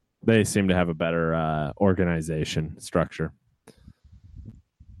 They seem to have a better organization structure.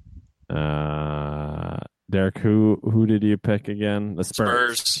 Derek, who did you pick again? The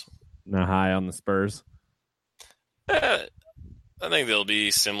Spurs. Not high on the Spurs. I think they'll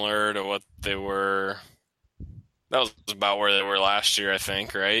be similar to what they were. That was about where they were last year, I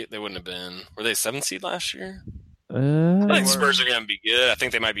think, right? They wouldn't have been. Were they 7th seed last year? I think Spurs are going to be good. I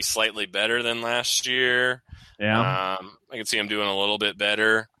think they might be slightly better than last year. Yeah. I can see them doing a little bit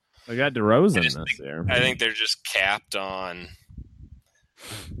better. I got DeRozan this year. I think they're just capped on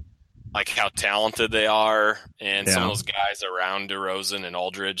like how talented they are, and some of those guys around DeRozan and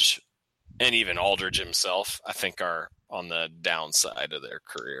Aldridge, and even Aldridge himself, I think are on the downside of their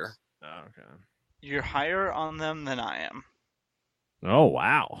career. Oh, okay. You're higher on them than I am. Oh,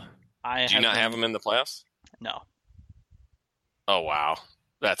 wow. Do you not have them in the playoffs? No. Oh, wow.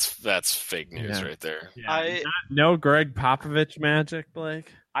 That's fake news right there. Yeah. No Greg Popovich magic,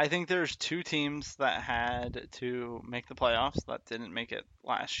 Blake? I think there's 2 teams that had to make the playoffs that didn't make it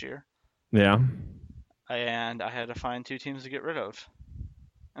last year. Yeah. And I had to find 2 teams to get rid of.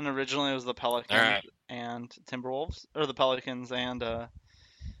 And originally it was the Pelicans and Timberwolves, or the Pelicans and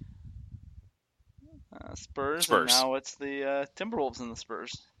Spurs, and now it's the Timberwolves and the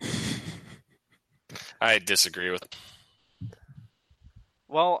Spurs. I disagree with it.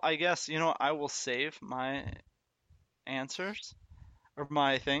 Well, I guess, I will save my answers, or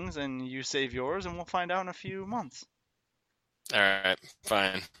my things, and you save yours, and we'll find out in a few months. All right,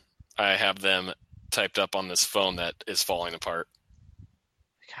 fine. I have them typed up on this phone that is falling apart.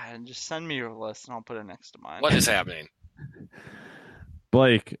 God, just send me your list, and I'll put it next to mine. What is happening?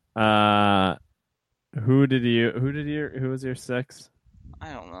 Blake, who was your 6?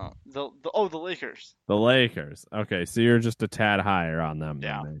 I don't know. The Lakers. The Lakers. Okay, so you're just a tad higher on them.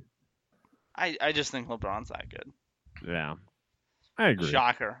 Yeah. I just think LeBron's that good. Yeah. I agree.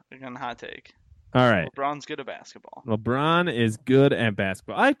 Shocker. Again, hot take. All right. LeBron's good at basketball. LeBron is good at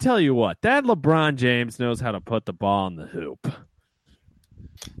basketball. I tell you what, that LeBron James knows how to put the ball in the hoop.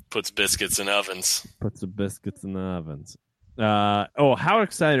 Puts biscuits in ovens. Puts the biscuits in the ovens. How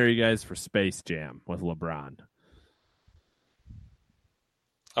excited are you guys for Space Jam with LeBron?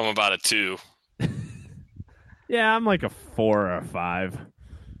 I'm about a 2. Yeah, I'm like a 4 or a 5.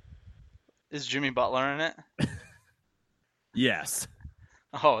 Is Jimmy Butler in it? Yes.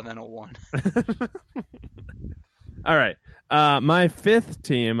 Oh, and then a 1. All right. My 5th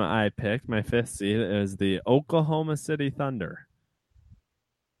team I picked, my 5th seed, is the Oklahoma City Thunder.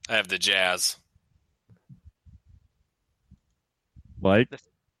 I have the Jazz. Blake? The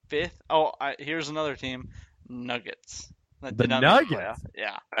 5th? Oh, here's another team. Nuggets. The Nuggets?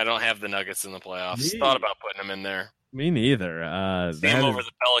 Yeah. I don't have the Nuggets in the playoffs. Thought about putting them in there. Me neither. Same over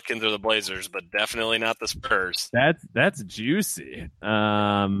the Pelicans or the Blazers, but definitely not the Spurs. That's juicy.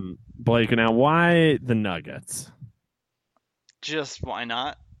 Blake, now why the Nuggets? Just why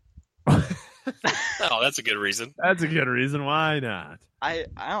not? Oh, that's a good reason. That's a good reason. Why not? I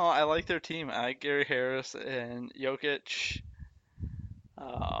don't know. I like their team. I like Gary Harris and Jokic.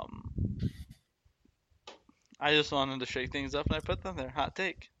 I just wanted to shake things up, and I put them there. Hot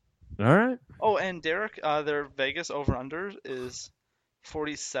take. All right. Oh, and Derek, their Vegas over-under is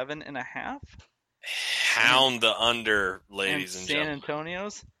 47.5. Hound the under, ladies and San gentlemen.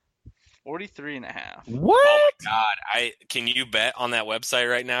 Antonio's 43.5. What? Oh my God! Can you bet on that website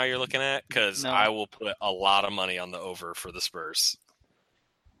right now you're looking at? Because I will put a lot of money on the over for the Spurs.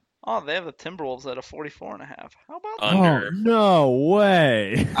 Oh, they have the Timberwolves at a 44.5. How about that? Under. Oh, no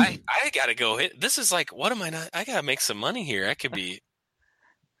way. I gotta go hit. This is like, what am I not? I gotta make some money here. I could be.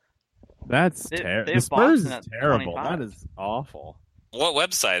 That's They terrible. have The Spurs Boston is at terrible. 25. That is awful. What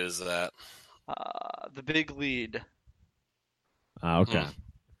website is that? The big lead. Okay.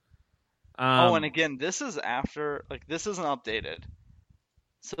 And again, this is after, this isn't updated.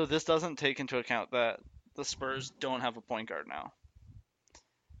 So this doesn't take into account that the Spurs don't have a point guard now.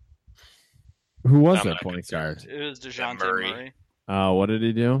 Who was I'm that not point guard? It was DeJounte Murray. Murray. What did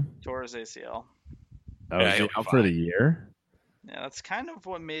he do? Tore his ACL. Oh, Yeah, is he he'll be out for fine. the year? Yeah, that's kind of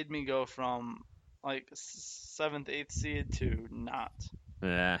what made me go from 7th, 8th seed to not.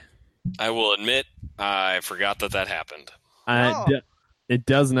 Yeah. I will admit, I forgot that happened. Oh. It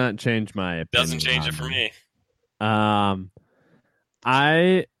does not change my opinion. Doesn't change it for me.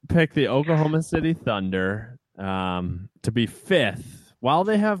 I picked the Oklahoma City Thunder to be 5th. While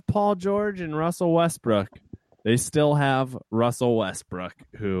they have Paul George and Russell Westbrook, they still have Russell Westbrook,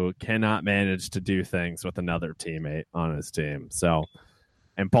 who cannot manage to do things with another teammate on his team. So,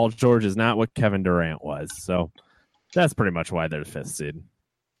 and Paul George is not what Kevin Durant was. So that's pretty much why they're 5th seed.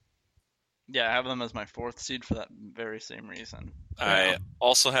 Yeah, I have them as my 4th seed for that very same reason. I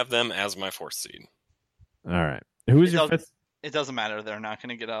also have them as my 4th seed. All right. Who's It your does- 5th? It doesn't matter. They're not going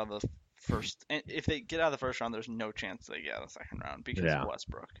to get out of the first. If they get out of the first round, there's no chance they get out of the second round because of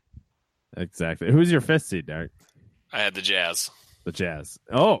Westbrook. Exactly. Who's your 5th seed, Derek? I had the Jazz. The Jazz.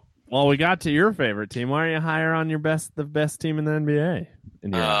 Oh, well, we got to your favorite team. Why are you higher on the best team in the NBA?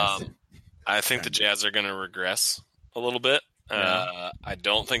 In your eyes? I think the Jazz are going to regress a little bit. I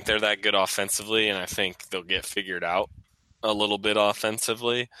don't think they're that good offensively, and I think they'll get figured out a little bit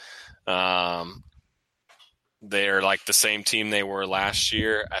offensively. They're like the same team they were last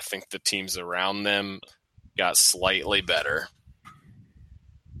year. I think the teams around them got slightly better.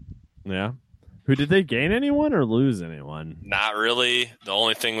 Yeah. Who did they gain anyone or lose anyone? Not really. The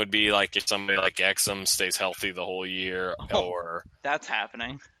only thing would be like if somebody like Exum stays healthy the whole year, or That's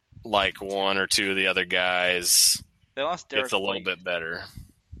happening. like one or two of the other guys They lost Derek gets a little White. bit better.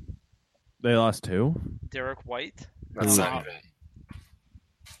 They lost 2? Derek White. That's Ooh. not even.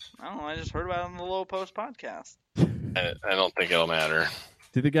 I don't know. I just heard about it on the Low Post podcast. I don't think it'll matter.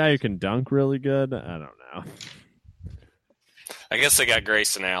 See the guy who can dunk really good? I don't know. I guess they got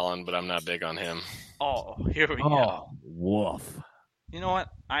Grayson Allen, but I'm not big on him. Oh, here we Oh, go. woof. You know what?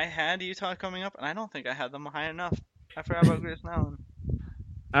 I had Utah coming up, and I don't think I had them high enough. I forgot about Grayson Allen.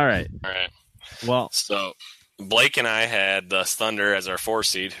 All right. All right. Well, So Blake and I had the Thunder as our 4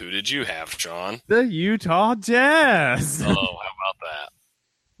 seed. Who did you have, Sean? the Utah Jazz. Oh, how about that?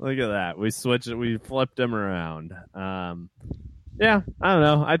 Look at that. We switched it. We flipped them around. Yeah, I don't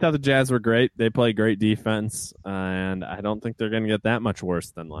know. I thought the Jazz were great. They play great defense, and I don't think they're going to get that much worse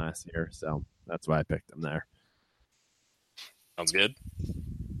than last year. So that's why I picked them there. Sounds good.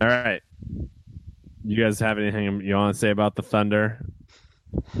 All right. You guys have anything you want to say about the Thunder?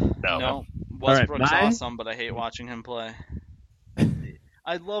 No. Westbrook's my- awesome, but I hate watching him play.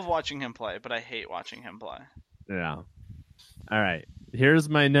 I love watching him play, but I hate watching him play. Yeah. All right. Here's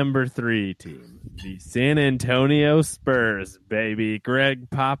my number 3 team, the San Antonio Spurs, baby. Greg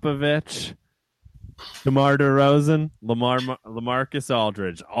Popovich, DeMar DeRozan, LaMarcus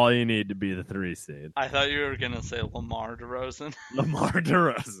Aldridge. All you need to be the 3 seed. I thought you were going to say Lamar DeRozan. Lamar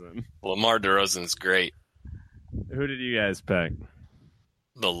DeRozan. Lamar DeRozan's great. Who did you guys pick?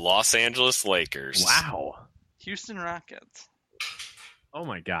 The Los Angeles Lakers. Wow. Houston Rockets. Oh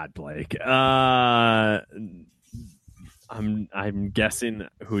my God, Blake. I'm guessing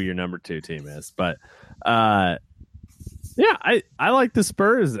who your number 2 team is, but yeah, I like the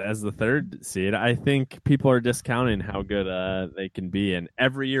Spurs as the 3rd seed. I think people are discounting how good they can be, and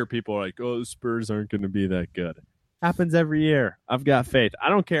every year people are like, "Oh, the Spurs aren't going to be that good." Happens every year. I've got faith. I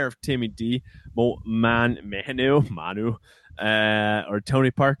don't care if Timmy D, Manu, or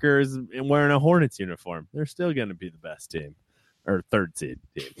Tony Parker is wearing a Hornets uniform. They're still going to be the best team or 3rd seed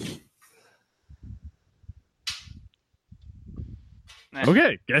team. Nice.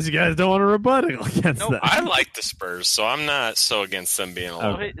 Okay, guess you guys don't want to rebuttal against Nope. that. I like the Spurs, so I'm not so against them being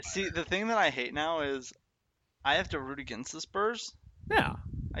alone. Okay. Wait, see, the thing that I hate now is I have to root against the Spurs, Yeah,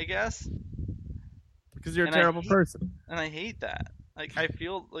 I guess. because you're a And I terrible hate- person. And I hate that. Like, I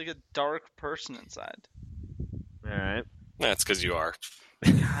feel like a dark person inside. All right. That's because you are.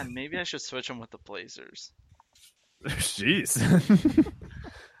 God, maybe I should switch them with the Blazers. Jeez.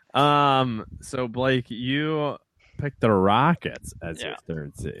 So Blake, you picked the Rockets as your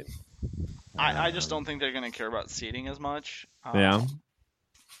 3rd seed. I just don't think they're going to care about seeding as much. Yeah.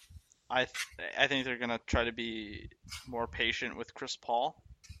 I think they're going to try to be more patient with Chris Paul.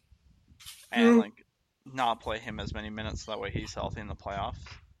 and like not play him as many minutes so that way he's healthy in the playoffs.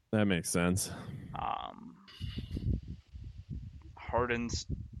 That makes sense. Harden's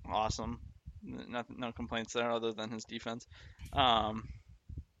awesome. No complaints there other than his defense,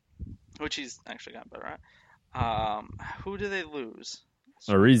 which he's actually gotten better at. Who did they lose?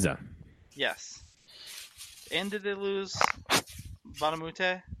 Ariza. Yes. And did they lose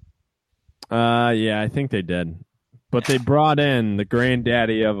Vanamute? Yeah, I think they did. But they brought in the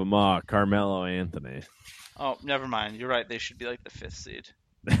granddaddy of them all, Carmelo Anthony. Oh, never mind. You're right. They should be like the 5th seed.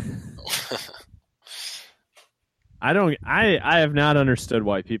 I have not understood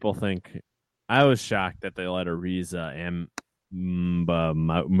why people think. I was shocked that they let Ariza and Mute.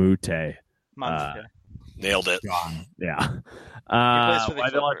 Nailed it. Yeah. Why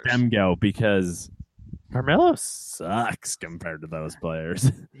they let them go? Because Carmelo sucks compared to those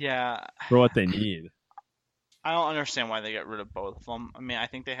players. Yeah. For what they need. I don't understand why they got rid of both of them. I mean, I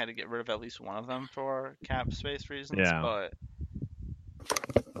think they had to get rid of at least one of them for cap space reasons. Yeah. But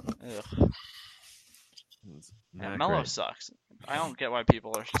Melo Great. sucks. I don't get why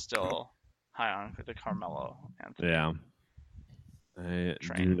people are still high on the Carmelo Anthony. Yeah. I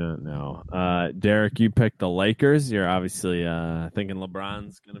do not know. Derek, you picked the Lakers. You're obviously thinking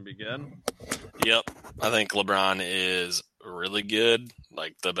LeBron's going to be good. Yep. I think LeBron is really good,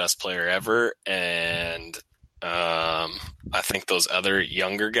 like the best player ever. And I think those other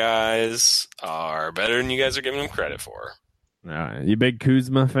younger guys are better than you guys are giving them credit for. All right. You big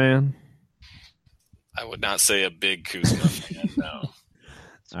Kuzma fan? I would not say a big Kuzma fan, no.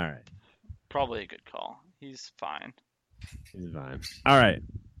 All right. Probably a good call. He's fine. He's fine. All right.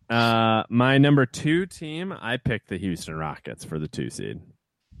 My number 2 team, I picked the Houston Rockets for the 2 seed.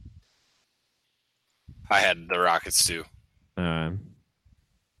 I had the Rockets too. Any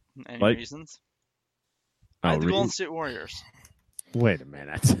reasons? I had the Golden State Warriors. Wait a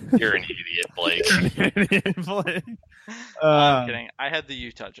minute. You're an idiot, Blake. I'm kidding. I had the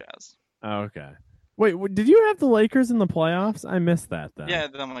Utah Jazz. Oh, okay. Wait, did you have the Lakers in the playoffs? I missed that then. Yeah,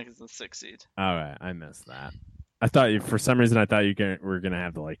 I'm like it's the 6th seed. All right, I missed that. I thought you, for some reason, I thought you were gonna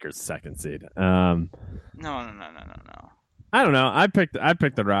have the Lakers 2nd seed. No. I don't know. I picked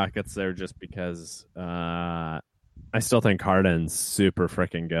the Rockets there just because I still think Harden's super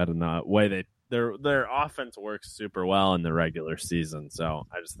freaking good, and the way their offense works super well in the regular season. So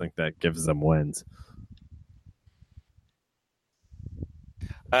I just think that gives them wins.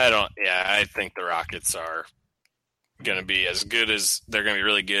 I think the Rockets are going to be as good as they're going to be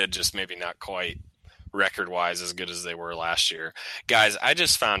really good, just maybe not quite record-wise as good as they were last year. Guys, I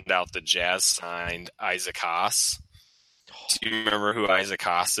just found out the Jazz signed Isaac Haas. Do you remember who Isaac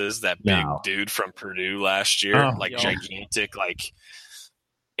Haas is? That big dude from Purdue last year? Gigantic,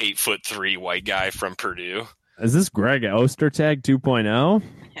 8'3" white guy from Purdue. Is this Greg Ostertag 2.0?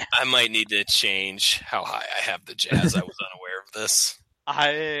 I might need to change how high I have the Jazz. I was unaware of this.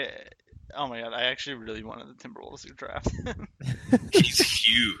 Oh my god, I actually really wanted the Timberwolves to draft him. He's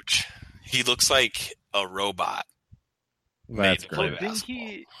huge. He looks like a robot. That's great. Didn't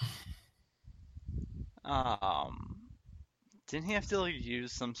he have to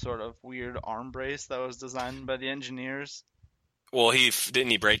use some sort of weird arm brace that was designed by the engineers? Well,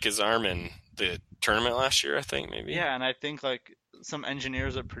 didn't he break his arm in the tournament last year, I think, maybe? Yeah, and I think some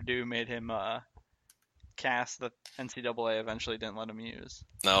engineers at Purdue made him cast that NCAA eventually didn't let him use.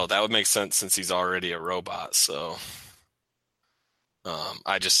 No, that would make sense since he's already a robot. So,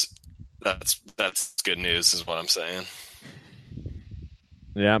 that's good news, is what I'm saying.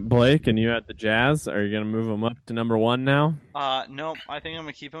 Yeah, Blake, and you at the Jazz? Are you gonna move them up to number 1 now? No, I think I'm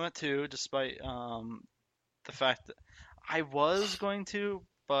gonna keep him at 2, despite the fact that I was going to,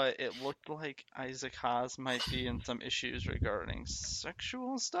 but it looked like Isaac Haas might be in some issues regarding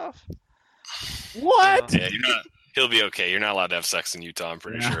sexual stuff. What? Yeah, he'll be okay. You're not allowed to have sex in Utah, I'm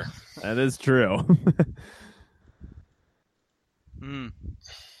pretty sure. That is true. Yeah.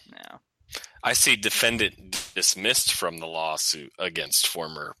 I see defendant dismissed from the lawsuit against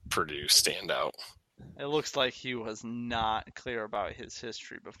former Purdue standout. It looks like he was not clear about his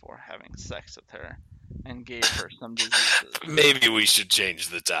history before having sex with her and gave her some diseases. Maybe we should change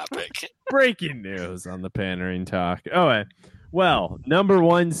the topic. Breaking news on the Pandering Talk. Oh, well, number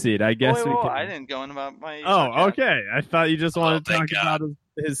 1 seed. I guess we can. I didn't go in about my. Oh, okay. I thought you just wanted to talk about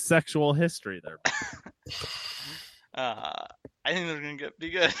his sexual history there. I think they're going to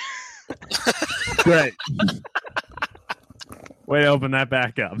be good. Great. Way to open that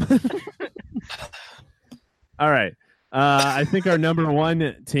back up. All right. I think our number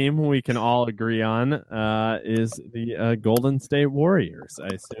 1 team we can all agree on is the Golden State Warriors. I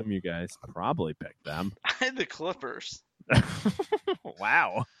assume you guys probably picked them. I had the Clippers.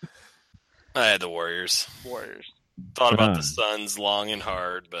 Wow. I had the Warriors. Thought about the Suns long and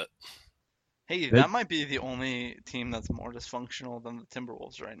hard, but hey, that might be the only team that's more dysfunctional than the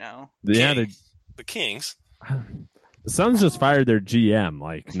Timberwolves right now. Yeah, the Kings. The Suns just fired their GM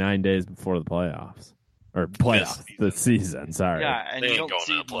like 9 days before the playoffs. Or playoffs, the season, sorry. Yeah, and you don't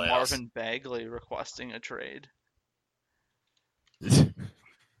see Marvin Bagley requesting a trade.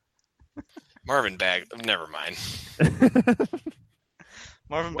 Marvin Bagley, never mind.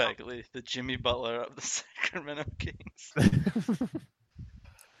 Marvin Bagley, the Jimmy Butler of the Sacramento Kings.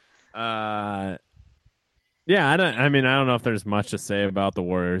 Yeah, I don't know if there's much to say about the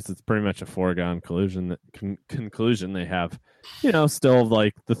Warriors. It's pretty much a foregone conclusion. They have, still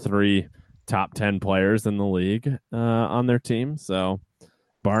like the 3 top 10 players in the league on their team. So,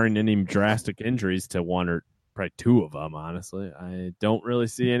 barring any drastic injuries to one or probably 2 of them, honestly, I don't really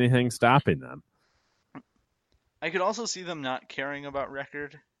see anything stopping them. I could also see them not caring about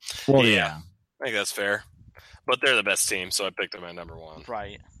record. Well, yeah. I think that's fair. But they're the best team, so I picked them at number 1.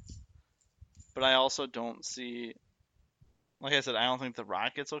 Right. But I also don't see, like I said, I don't think the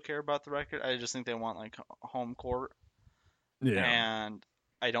Rockets will care about the record. I just think they want like home court. Yeah. And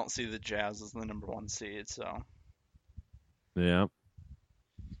I don't see the Jazz as the number 1 seed, so. Yeah.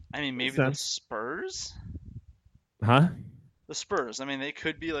 I mean, maybe the Spurs? Huh? The Spurs. I mean, they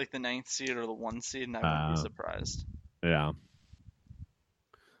could be like the 9th seed or the 1 seed, and I wouldn't be surprised. Yeah.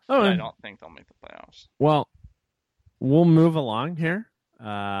 But I don't think they'll make the playoffs. Well, we'll move along here.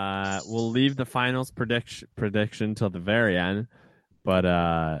 We'll leave the finals prediction till the very end,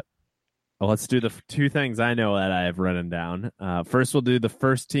 but let's do the 2 things I know that I have written down. First, we'll do the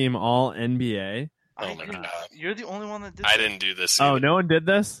first team All NBA. Oh my God! You're the only one that did. I didn't do this. Oh, no one did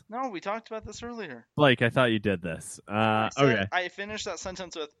this? No, we talked about this earlier. Blake, I thought you did this. Okay. I finished that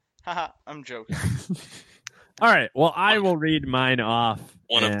sentence with, haha, I'm joking. All right. Well, I will read mine off.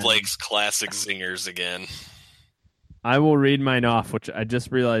 One of Blake's classic zingers again. I will read mine off, which I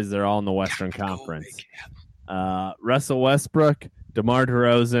just realized they're all in the Western Conference. Russell Westbrook, DeMar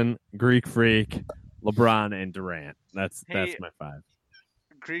DeRozan, Greek Freak, LeBron, and Durant. That's my 5.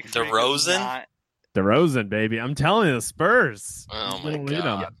 Greek Freak DeRozan? DeRozan, baby. I'm telling you, the Spurs. Oh, my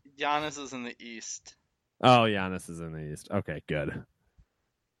God. Giannis is in the East. Oh, Giannis is in the East. Okay, good.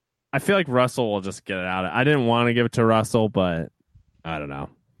 I feel like Russell will just get it out. I didn't want to give it to Russell, but I don't know.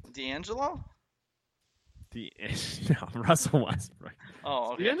 D'Angelo? No, Russell Westbrook.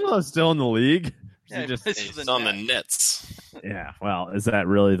 Oh, okay. D'Angelo's still in the league. Yeah, he's on the Nets. Yeah, well, is that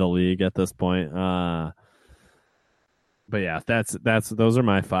really the league at this point? But yeah, those are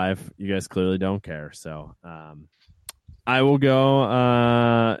my 5. You guys clearly don't care, so I will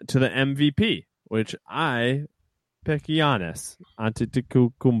go to the MVP, which I pick Giannis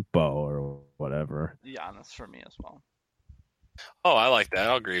Antetokounmpo or whatever. Giannis for me as well. Oh, I like that.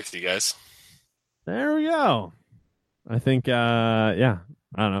 I'll agree with you guys. There we go. I think, I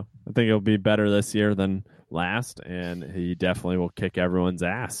don't know. I think it'll be better this year than last, and he definitely will kick everyone's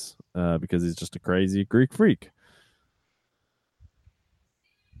ass because he's just a crazy Greek freak.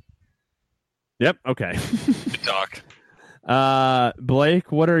 Yep. Okay. Good talk.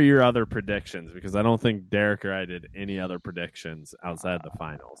 Blake, what are your other predictions? Because I don't think Derek or I did any other predictions outside the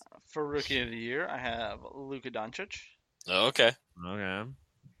finals. For Rookie of the Year, I have Luka Doncic. Oh, okay. Okay.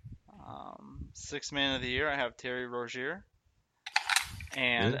 6th Man of the Year, I have Terry Rozier.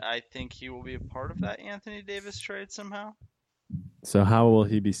 And I think he will be a part of that Anthony Davis trade somehow. So how will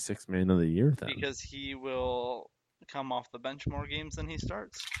he be 6th Man of the Year then? Because he will come off the bench more games than he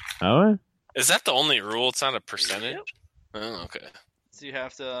starts. Oh, is that the only rule? It's not a percentage? Yep. Oh, okay. So you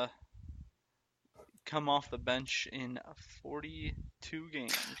have to come off the bench in 42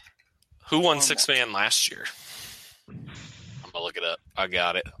 games. Who won 6th Man last year? I'm going to look it up. I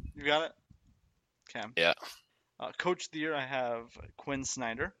got it. You got it? Okay. Yeah. Coach of the Year, I have Quinn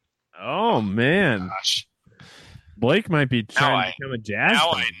Snyder. Oh, man. Gosh. Blake might be trying to become a Jazz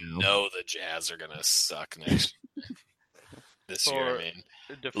Now fan. I know the Jazz are going to suck next this year. I mean,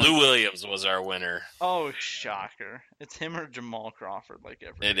 Lou Williams was our winner. Oh, shocker. It's him or Jamal Crawford like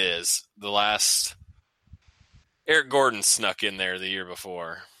every It is. The last... Eric Gordon snuck in there the year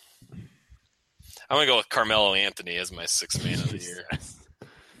before. I'm going to go with Carmelo Anthony as my 6th Man of the Year.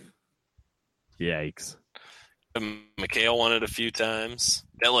 Yikes. McHale won it a few times.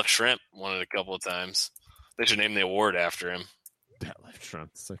 Detlef Schrempf won it a couple of times. They should name the award after him. Detlef Schrempf,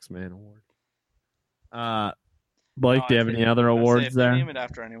 6th Man award. Blake, do you have any other awards if there? If you name it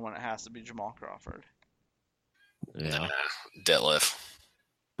after anyone, it has to be Jamal Crawford. Yeah. Detlef.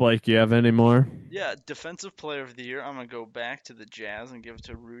 Blake, you have any more? Yeah, Defensive Player of the Year. I'm going to go back to the Jazz and give it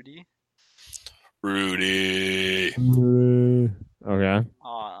to Rudy. Rudy. Okay.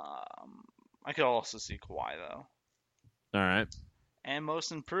 I could also see Kawhi though. All right. And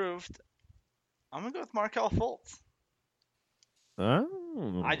most improved, I'm gonna go with Markelle Fultz.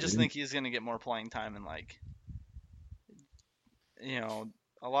 Oh, I just think he's gonna get more playing time and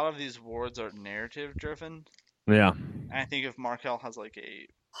a lot of these awards are narrative driven. Yeah. And I think if Markelle has like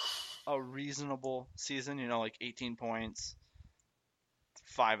a reasonable season, 18 points,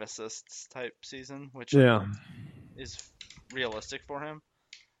 5 assists type season, which is realistic for him,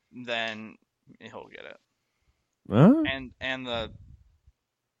 then he'll get it. Huh?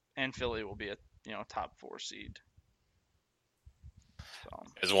 And Philly will be a top 4 seed. So.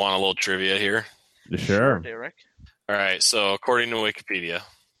 You guys want a little trivia here? Sure, Derek. All right. So according to Wikipedia,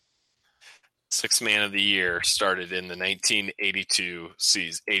 Sixth Man of the Year started in the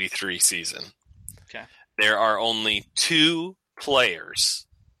 1982-83 season. Okay. There are only 2 players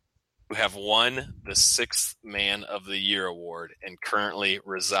who have won the Sixth Man of the Year award and currently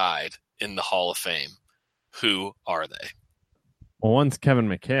reside in the Hall of Fame. Who are they? Well, one's Kevin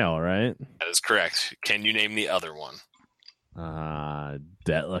McHale, right? That is correct. Can you name the other one?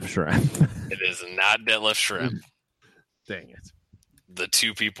 Detlef Schrempf. It is not Detlef Schrempf. Dang it. The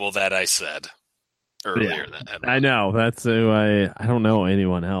 2 people that I said earlier. Yeah, I know. That's who I don't know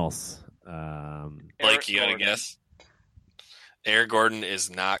anyone else. Blake, you got to guess? Eric Gordon is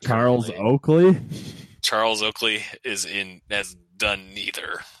not Charles currently. Oakley? Charles Oakley has done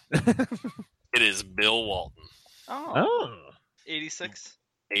neither. It is Bill Walton. Oh. 86?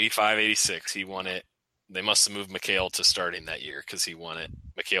 85-86. He won it. They must have moved McHale to starting that year because he won it.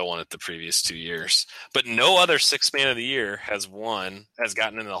 McHale won it the previous 2 years. But no other Sixth Man of the Year has gotten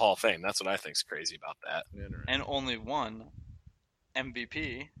into the Hall of Fame. That's what I think is crazy about that. And only one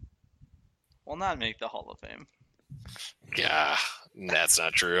MVP will not make the Hall of Fame. Yeah, that's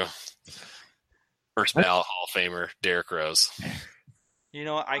not true. First ballot Hall of Famer, Derrick Rose. You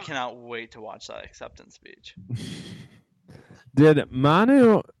know what? I cannot wait to watch that acceptance speech. Did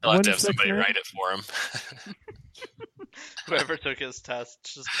Manu... He'll have to have somebody write it for him. Whoever took his test,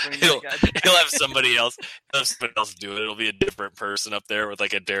 just bring he'll that guy. have somebody else. Do it. It'll be a different person up there with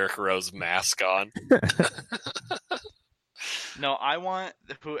like a Derrick Rose mask on. No, I want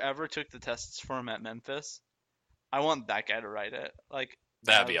whoever took the tests for him at Memphis. I want that guy to write it.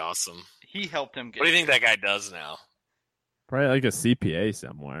 That'd be awesome. He helped him get. What do you think that guy does now? Probably like a CPA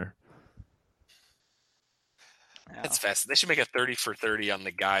somewhere. Yeah. That's fast. They should make a 30 for 30 on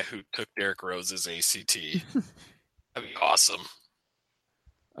the guy who took Derrick Rose's ACT. That'd be awesome.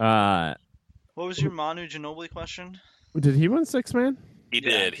 What was your Manu Ginobili question? Did he win Sixth Man? He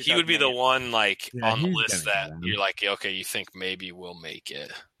did. He would be the one on the he's list gonna that get in. you're like, okay, you think maybe we'll make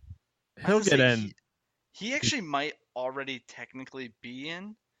it. He'll get in. He actually might already technically be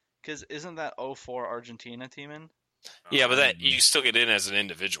in, because isn't that 04 Argentina team in? Yeah, but that you still get in as an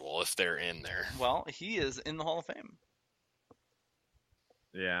individual if they're in there. Well, he is in the Hall of Fame.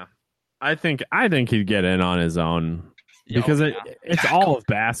 Yeah. I think he'd get in on his own. Because it's all of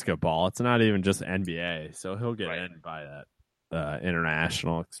basketball. It's not even just NBA. So he'll get in by that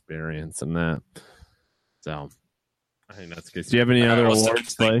international experience and that. So I think that's good. Do you have any other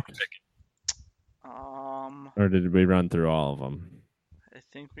awards, Blake? Or did we run through all of them? I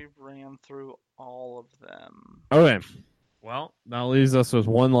think we ran through all of them. Okay. Well, that leaves us with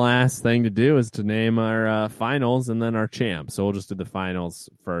one last thing to do is to name our finals and then our champ. So we'll just do the finals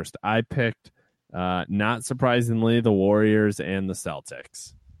first. I picked, not surprisingly, the Warriors and the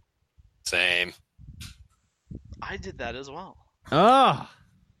Celtics. Same. I did that as well. Oh,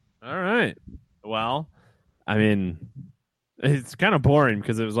 all right. Well, I mean, it's kind of boring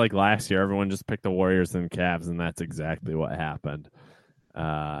because it was like last year. Everyone just picked the Warriors and Cavs, and that's exactly what happened.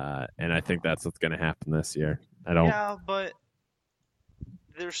 And I think that's what's going to happen this year. Yeah, but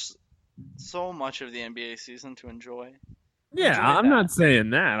there's so much of the NBA season to enjoy. Yeah, I'm not saying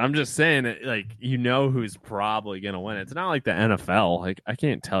that. I'm just saying it, who's probably going to win. It's not like the NFL. I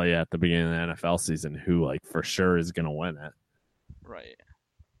can't tell you at the beginning of the NFL season who, for sure is going to win it. Right.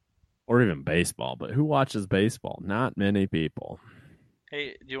 Or even baseball. But who watches baseball? Not many people.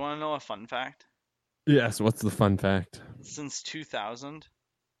 Hey, do you want to know a fun fact? Yes, what's the fun fact? Since 2000,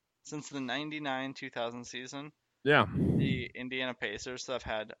 since the 99-2000 season, yeah, the Indiana Pacers have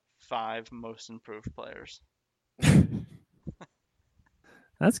had 5 most improved players.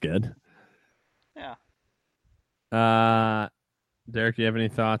 That's good. Yeah. Derek, you have any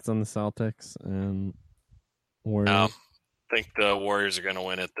thoughts on the Celtics and Warriors? I think the Warriors are going to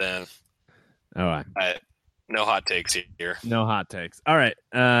win it then. Oh, no hot takes here. No hot takes. All right.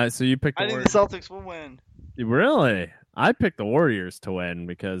 So you picked the Warriors. I think the Celtics will win. Really? I picked the Warriors to win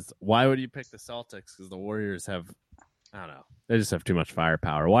because why would you pick the Celtics? Because the Warriors have I don't know. They just have too much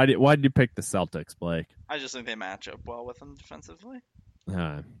firepower. Why did you pick the Celtics, Blake? I just think they match up well with them defensively.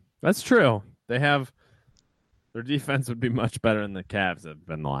 That's true. They have their defense would be much better than the Cavs have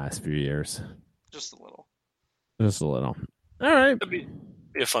been the last few years. Just a little. Just a little. All right. It'll be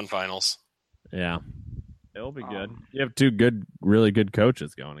a fun finals. Yeah. It'll be good. You have two really good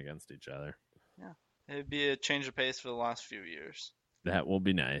coaches going against each other. Yeah. It'd be a change of pace for the last few years. That will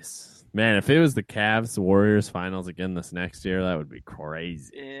be nice. Man, if it was the Cavs Warriors finals again this next year, that would be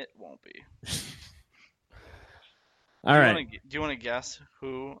crazy. It won't be. All right. Do you want to guess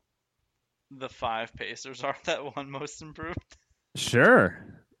who the 5 Pacers are that won most improved? Sure.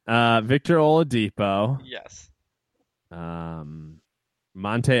 Victor Oladipo. Yes.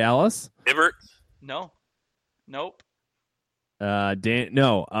 Monte Ellis. Hibbert. No. Nope.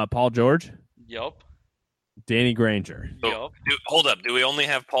 Paul George. Yup. Danny Granger. Yup. Hold up. Do we only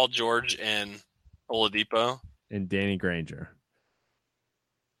have Paul George and Oladipo? And Danny Granger.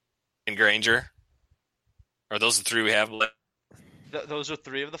 And Granger? Are those the 3 we have left? Those are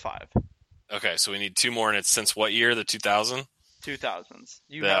 3 of the 5. Okay, so we need 2 more, and it's since what year? The 2000? 2000s.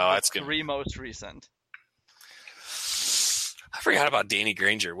 You No, have that's the good. 3 most recent. I forgot about Danny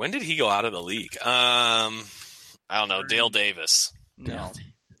Granger. When did he go out of the league? I don't know. Dale Davis. No.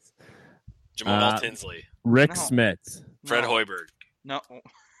 Jamal Tinsley. Rick No. Smits. Fred No. Hoiberg. No.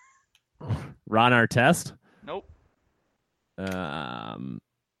 Ron Artest. Nope.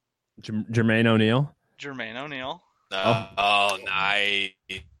 Jermaine O'Neal. Jermaine O'Neal. Oh, nice,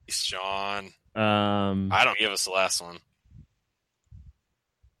 Sean. I don't give us the last one.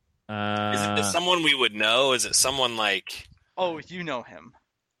 Is it someone we would know? Is it someone like... Oh, you know him.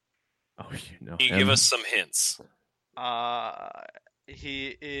 Oh, you know. Can you give us some hints?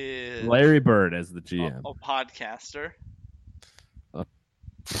 He is Larry Bird as the GM. a podcaster.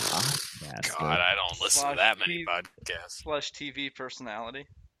 Podcaster. God, I don't listen to that many podcasts. / TV personality.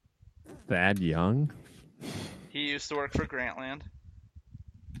 Thad Young. He used to work for Grantland.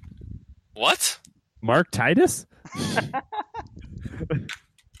 What? Mark Titus.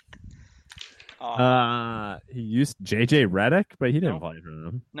 He used JJ Redick, but he didn't Nope. play for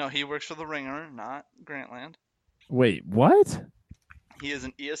them. No, he works for the Ringer, not Grantland. Wait, what? He is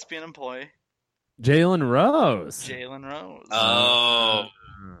an ESPN employee. Jalen Rose. Jalen Rose. Oh.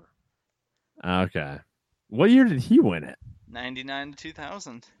 Okay. What year did he win it? 99 to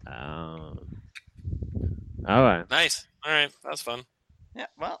 2000. Oh. All right. Nice. All right. That was fun. Yeah,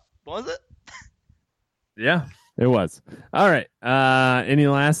 well, was it? Yeah, it was. All right. Any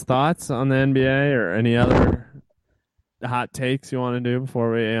last thoughts on the NBA or any other hot takes you want to do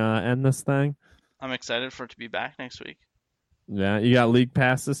before we end this thing? I'm excited for it to be back next week. Yeah, you got league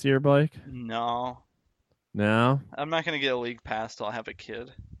pass this year, Blake? No. No? I'm not going to get a league pass till I have a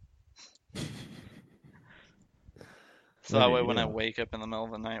kid. So that way when I wake up in the middle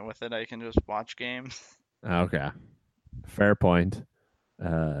of the night with it, I can just watch games. Okay. Fair point.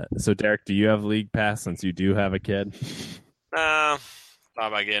 So, Derek, do you have league pass since you do have a kid? Thought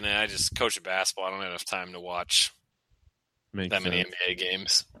about getting it. I just coach a basketball. I don't have enough time to watch Makes that many sense. NBA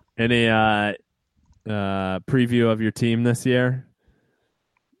games. Any preview of your team this year?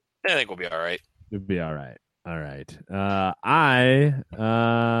 I think we'll be all right. It'd be all right. All right. I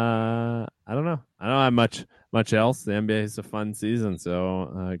don't know. I don't have much else. The NBA is a fun season,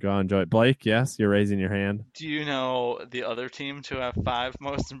 so go enjoy it. Blake, yes, you're raising your hand. Do you know the other team to have 5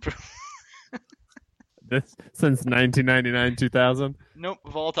 most improved? This since 1999, 2000 Nope,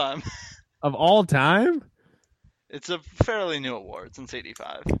 of all time. of all time. It's a fairly new award since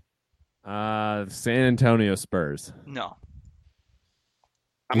 85. San Antonio Spurs. No.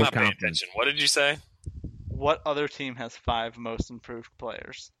 I'm What not paying conference? attention. What did you say? What other team has 5 most improved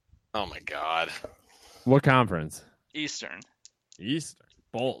players? Oh, my God. What conference? Eastern. Eastern.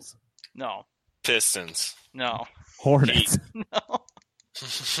 Bulls. No. Pistons. No. Hornets. No.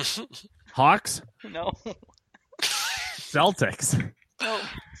 Hawks. No. Celtics. No.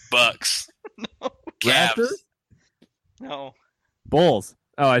 Bucks. No. Cavs. Raptors. No. Bulls.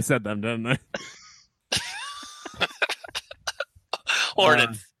 Oh, I said them, didn't I?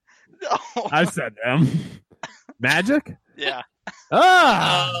 Hornets. No. I said them. Magic? Yeah.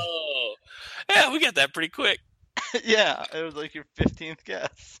 Ah! Oh. Yeah, we got that pretty quick. Yeah. It was like your 15th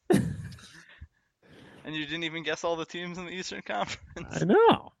guess. And you didn't even guess all the teams in the Eastern Conference. I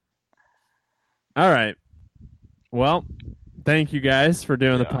know. All right. Well, thank you guys for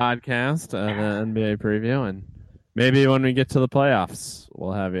doing the podcast, the NBA preview, and maybe when we get to the playoffs,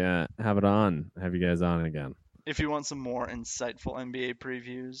 we'll have you have you guys on again. If you want some more insightful NBA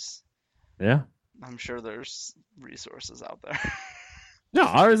previews, Yeah. I'm sure there's resources out there. No,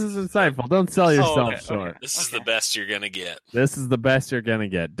 ours is insightful. Don't sell yourself short. This is the best you're going to get. This is the best you're going to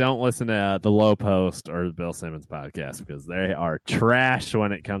get. Don't listen to the Low Post or the Bill Simmons podcast because they are trash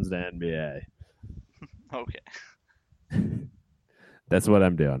when it comes to NBA. Okay. That's what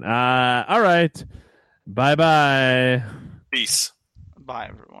I'm doing. All right. Bye-bye. Peace. Bye,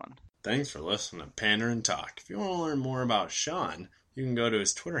 everyone. Thanks for listening to Pander and Talk. If you want to learn more about Sean, you can go to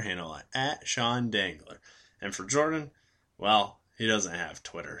his Twitter handle at @SeanDangler. And for Jordan, well, he doesn't have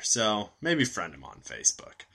Twitter, so maybe friend him on Facebook.